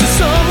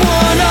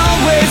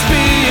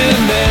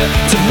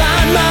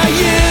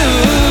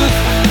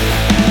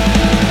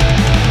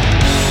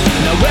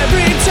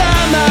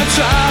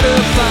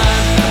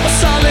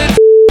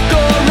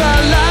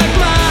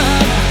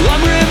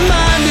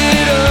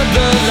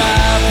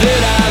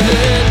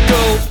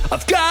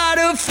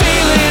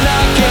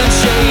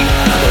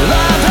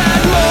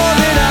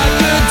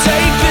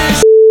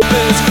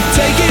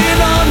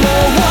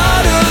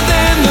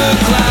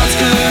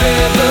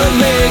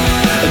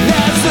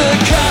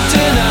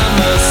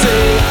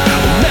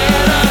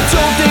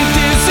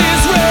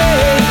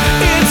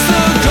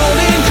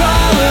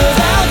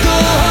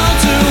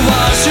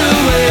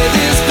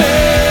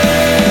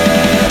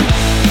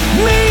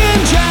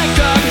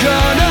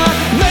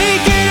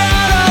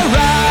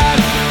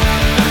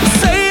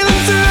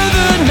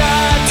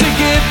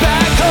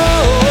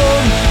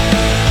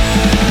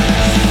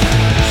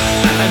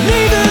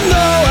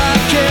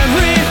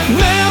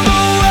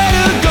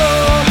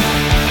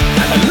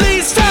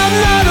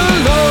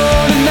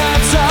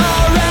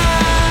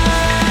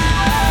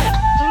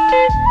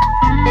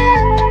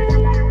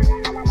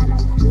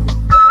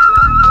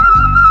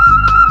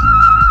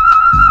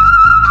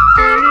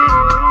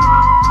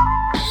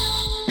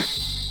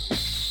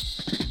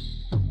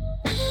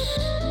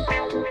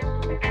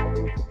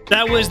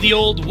That was The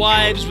Old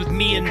Wives with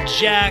me and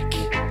Jack.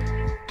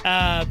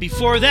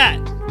 Before that,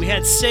 we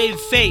had Save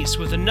Face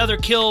with Another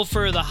Kill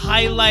for the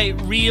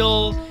highlight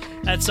reel.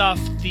 That's off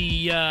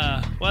the,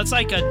 it's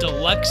like a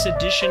deluxe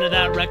edition of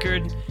that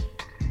record,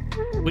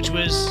 which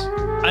was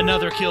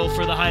Another Kill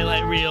for the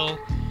highlight reel.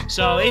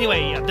 So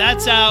anyway, yeah,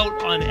 that's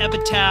out on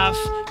Epitaph,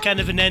 kind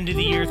of an end of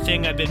the year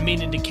thing I've been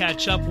meaning to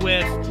catch up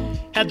with.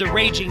 Had the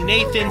Raging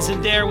Nathans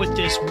in there with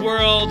This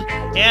World,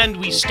 and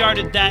we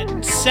started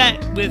that set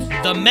with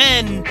The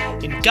Men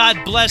in God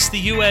Bless the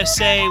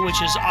USA, which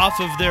is off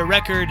of their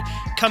record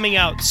coming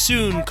out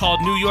soon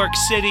called New York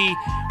City,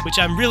 which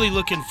I'm really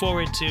looking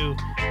forward to.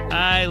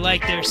 I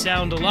like their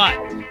sound a lot.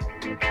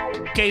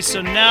 Okay,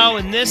 so now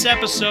in this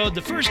episode,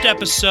 the first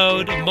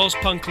episode of Most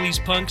Punk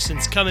Least Punk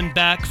since coming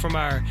back from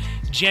our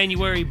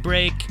January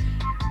break,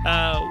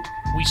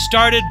 we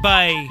started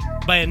by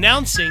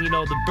announcing,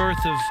 the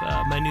birth of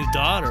my new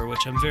daughter,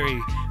 which I'm very,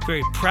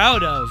 very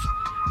proud of.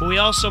 But we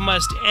also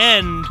must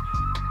end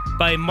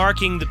by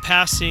marking the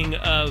passing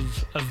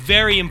of a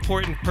very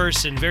important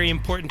person, very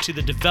important to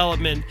the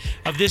development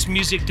of this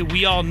music that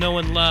we all know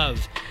and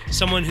love.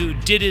 Someone who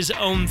did his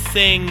own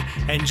thing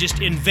and just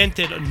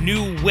invented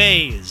new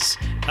ways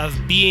of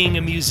being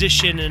a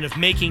musician and of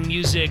making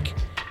music.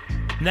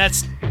 And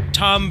that's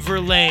Tom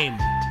Verlaine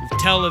with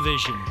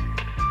Television.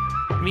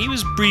 I mean, he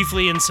was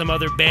briefly in some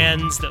other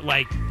bands that,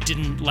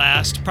 didn't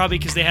last, probably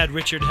because they had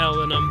Richard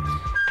Hell in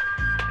them.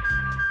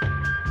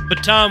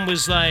 But Tom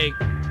was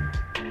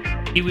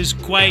he was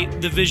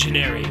quite the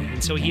visionary,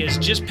 and so he has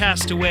just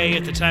passed away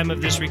at the time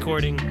of this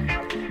recording,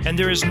 and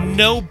there is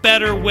no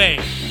better way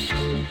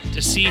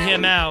to see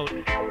him out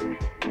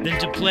than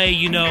to play,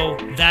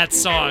 that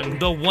song,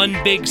 the one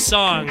big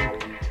song,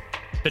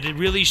 but it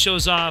really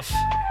shows off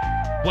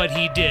what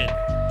he did.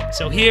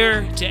 So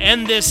here, to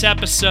end this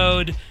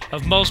episode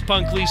of Most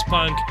Punk Least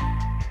Punk,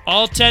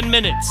 all 10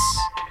 minutes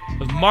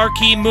of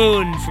Marquee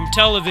Moon from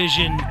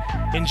Television.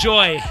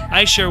 Enjoy.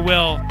 I sure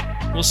will.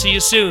 We'll see you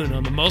soon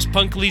on the Most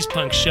Punk Least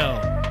Punk show.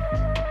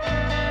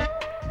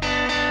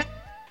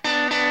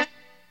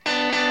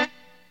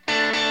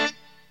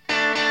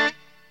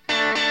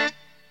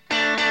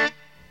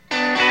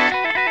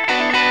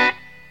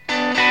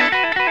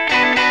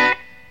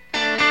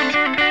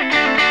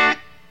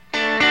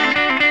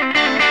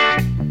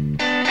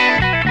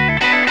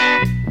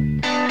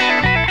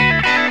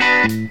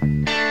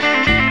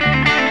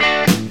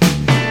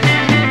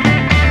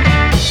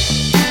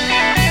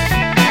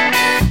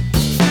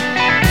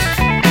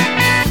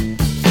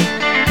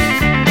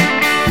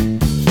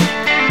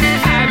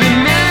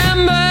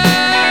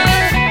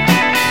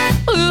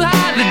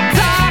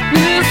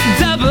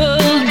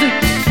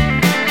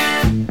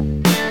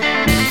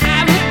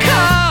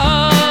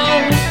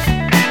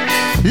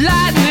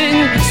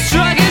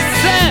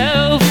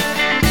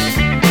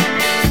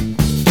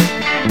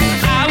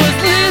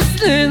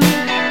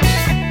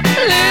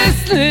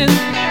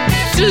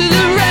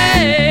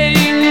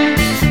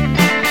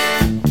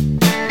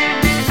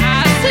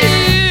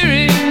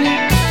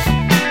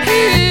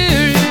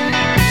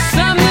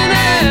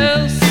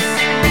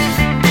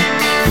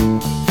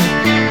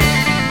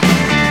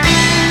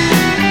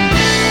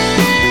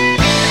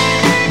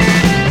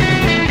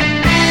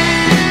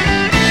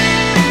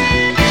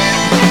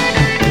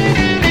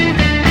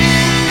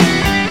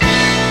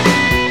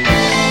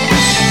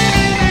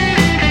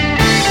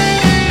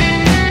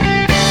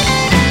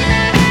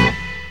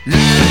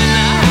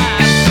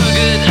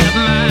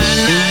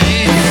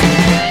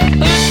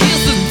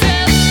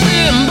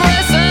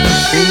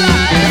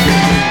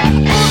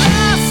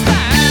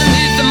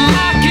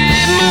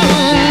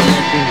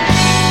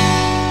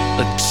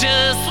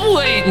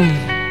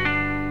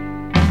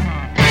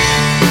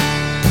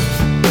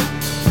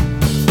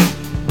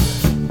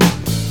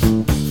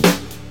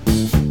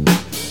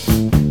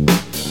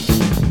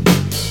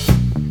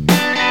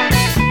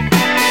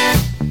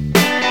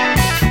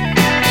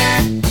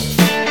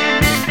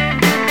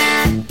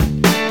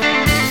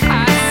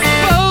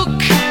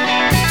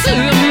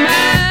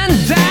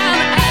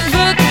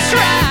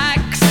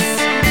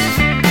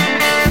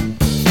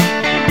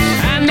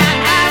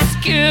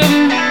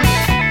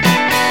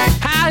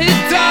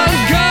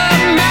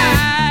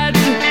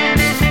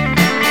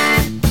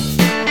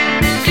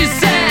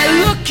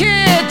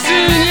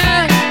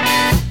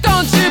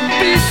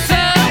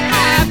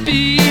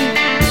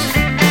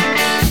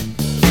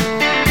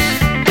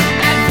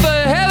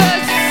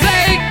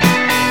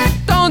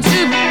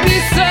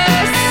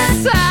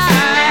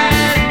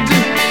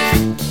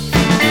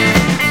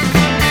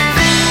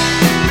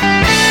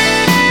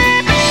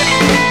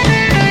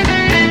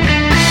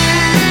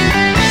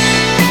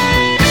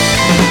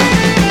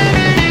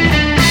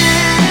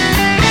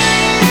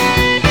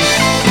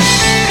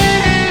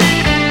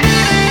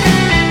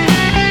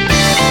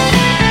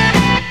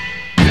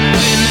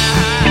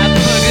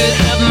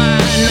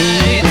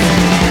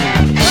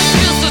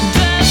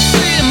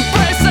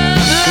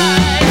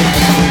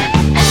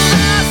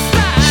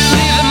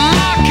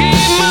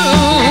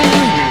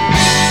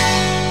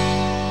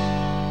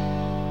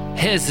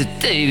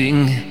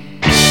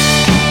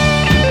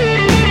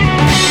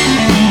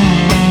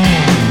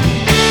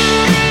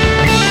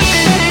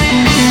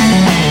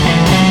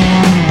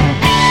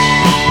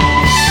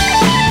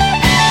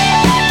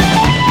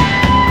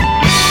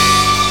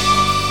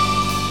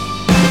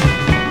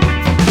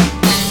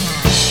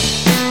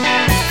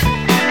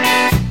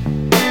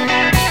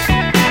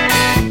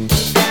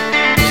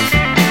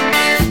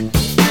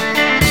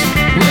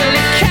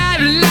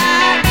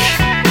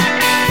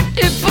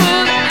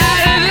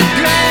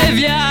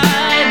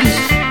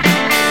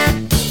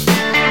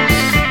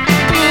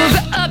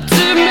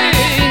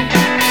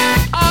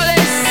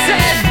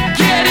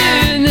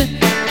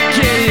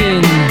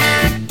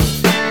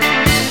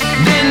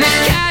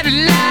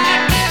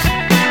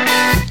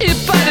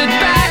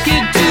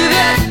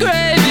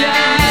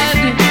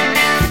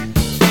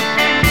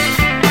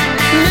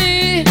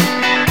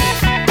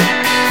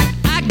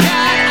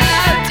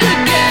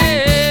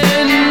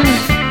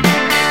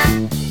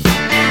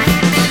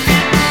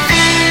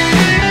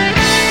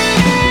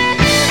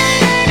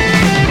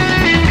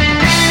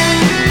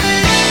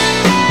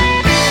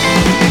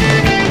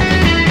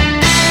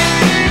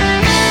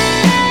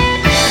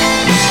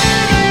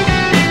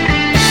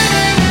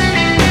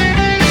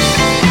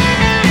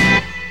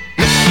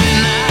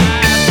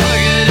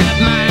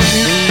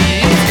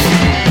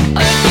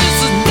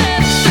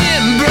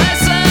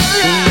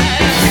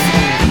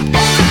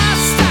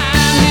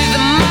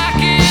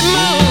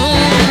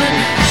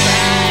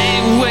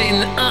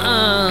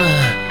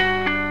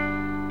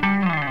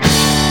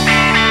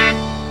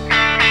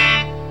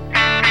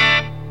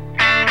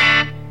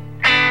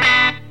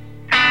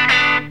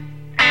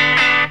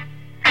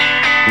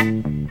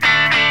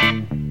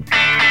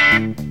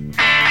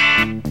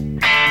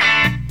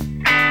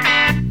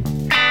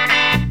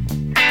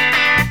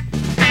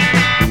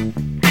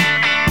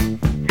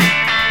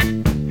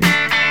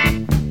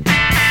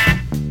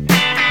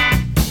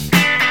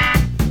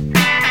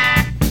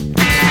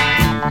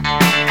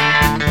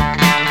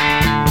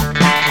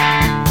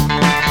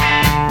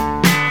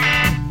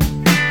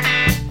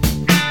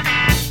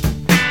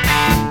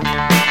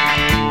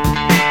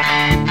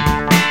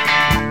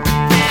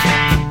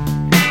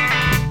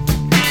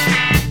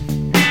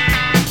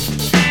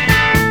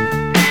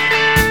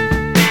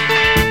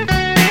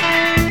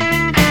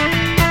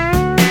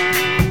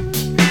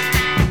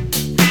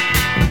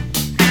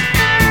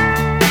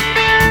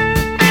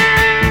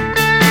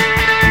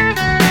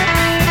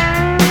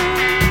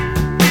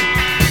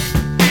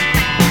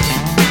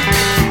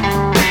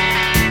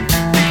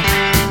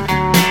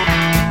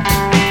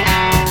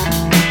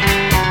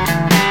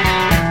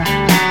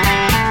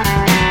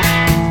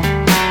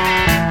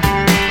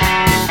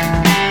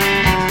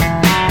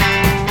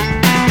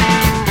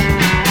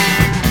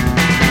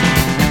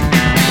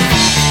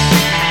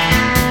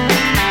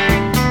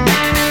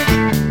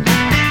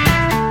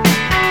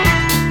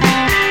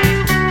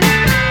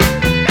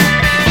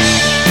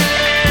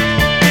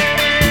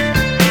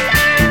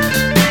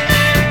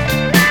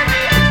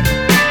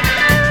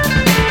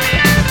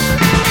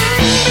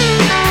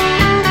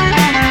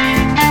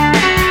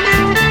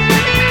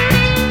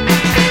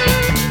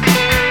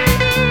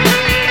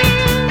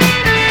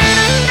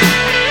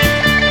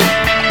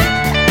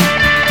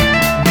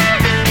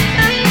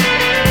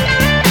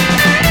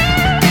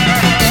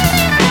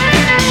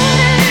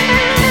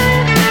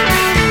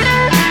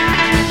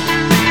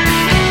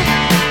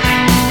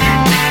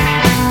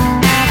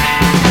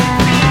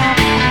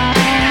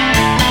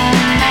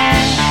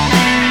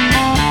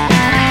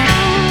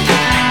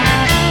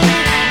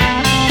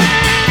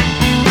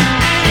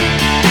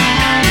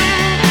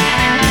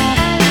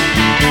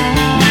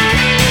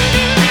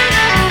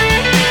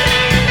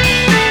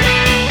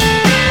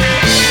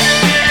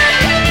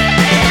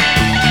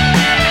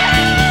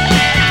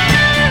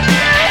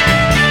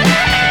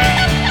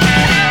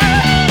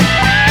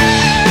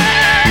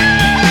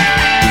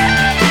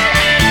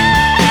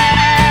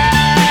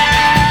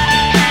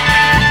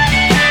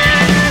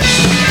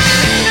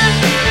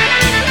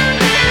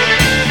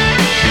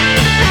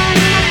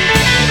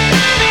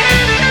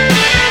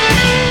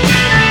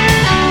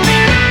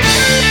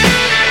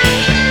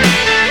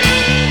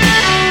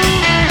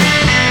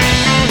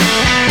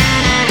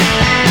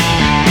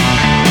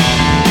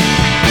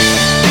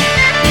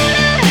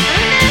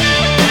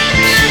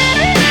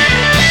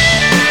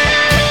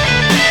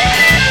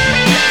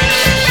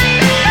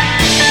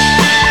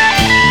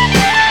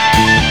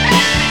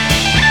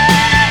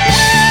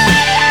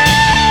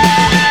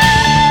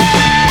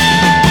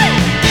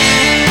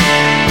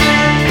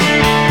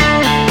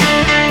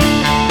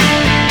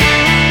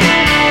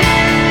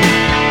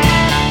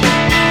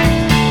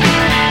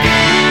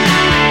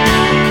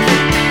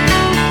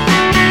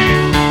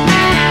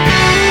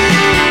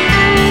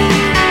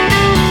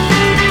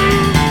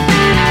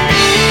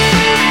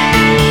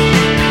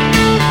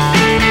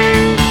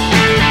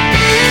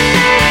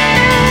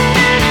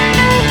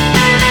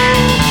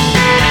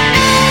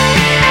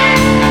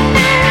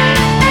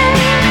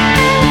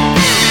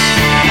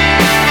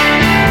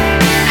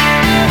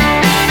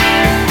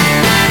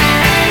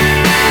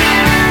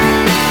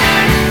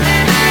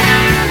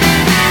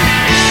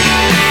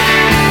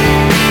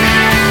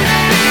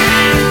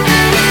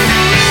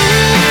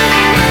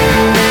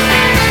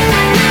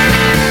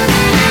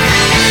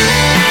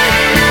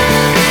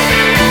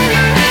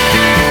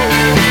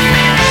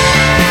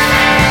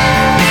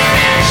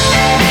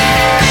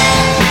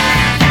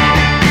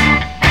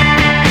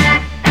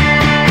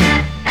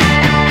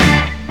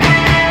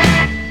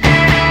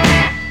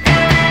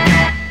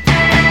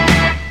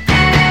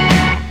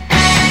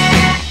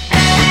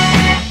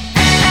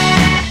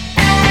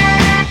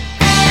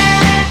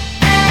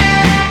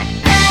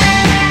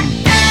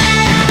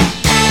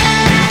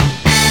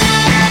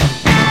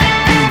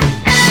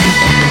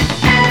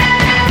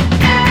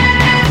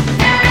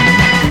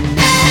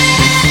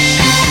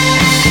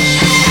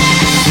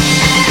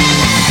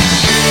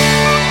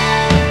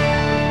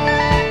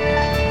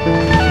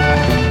 Bye.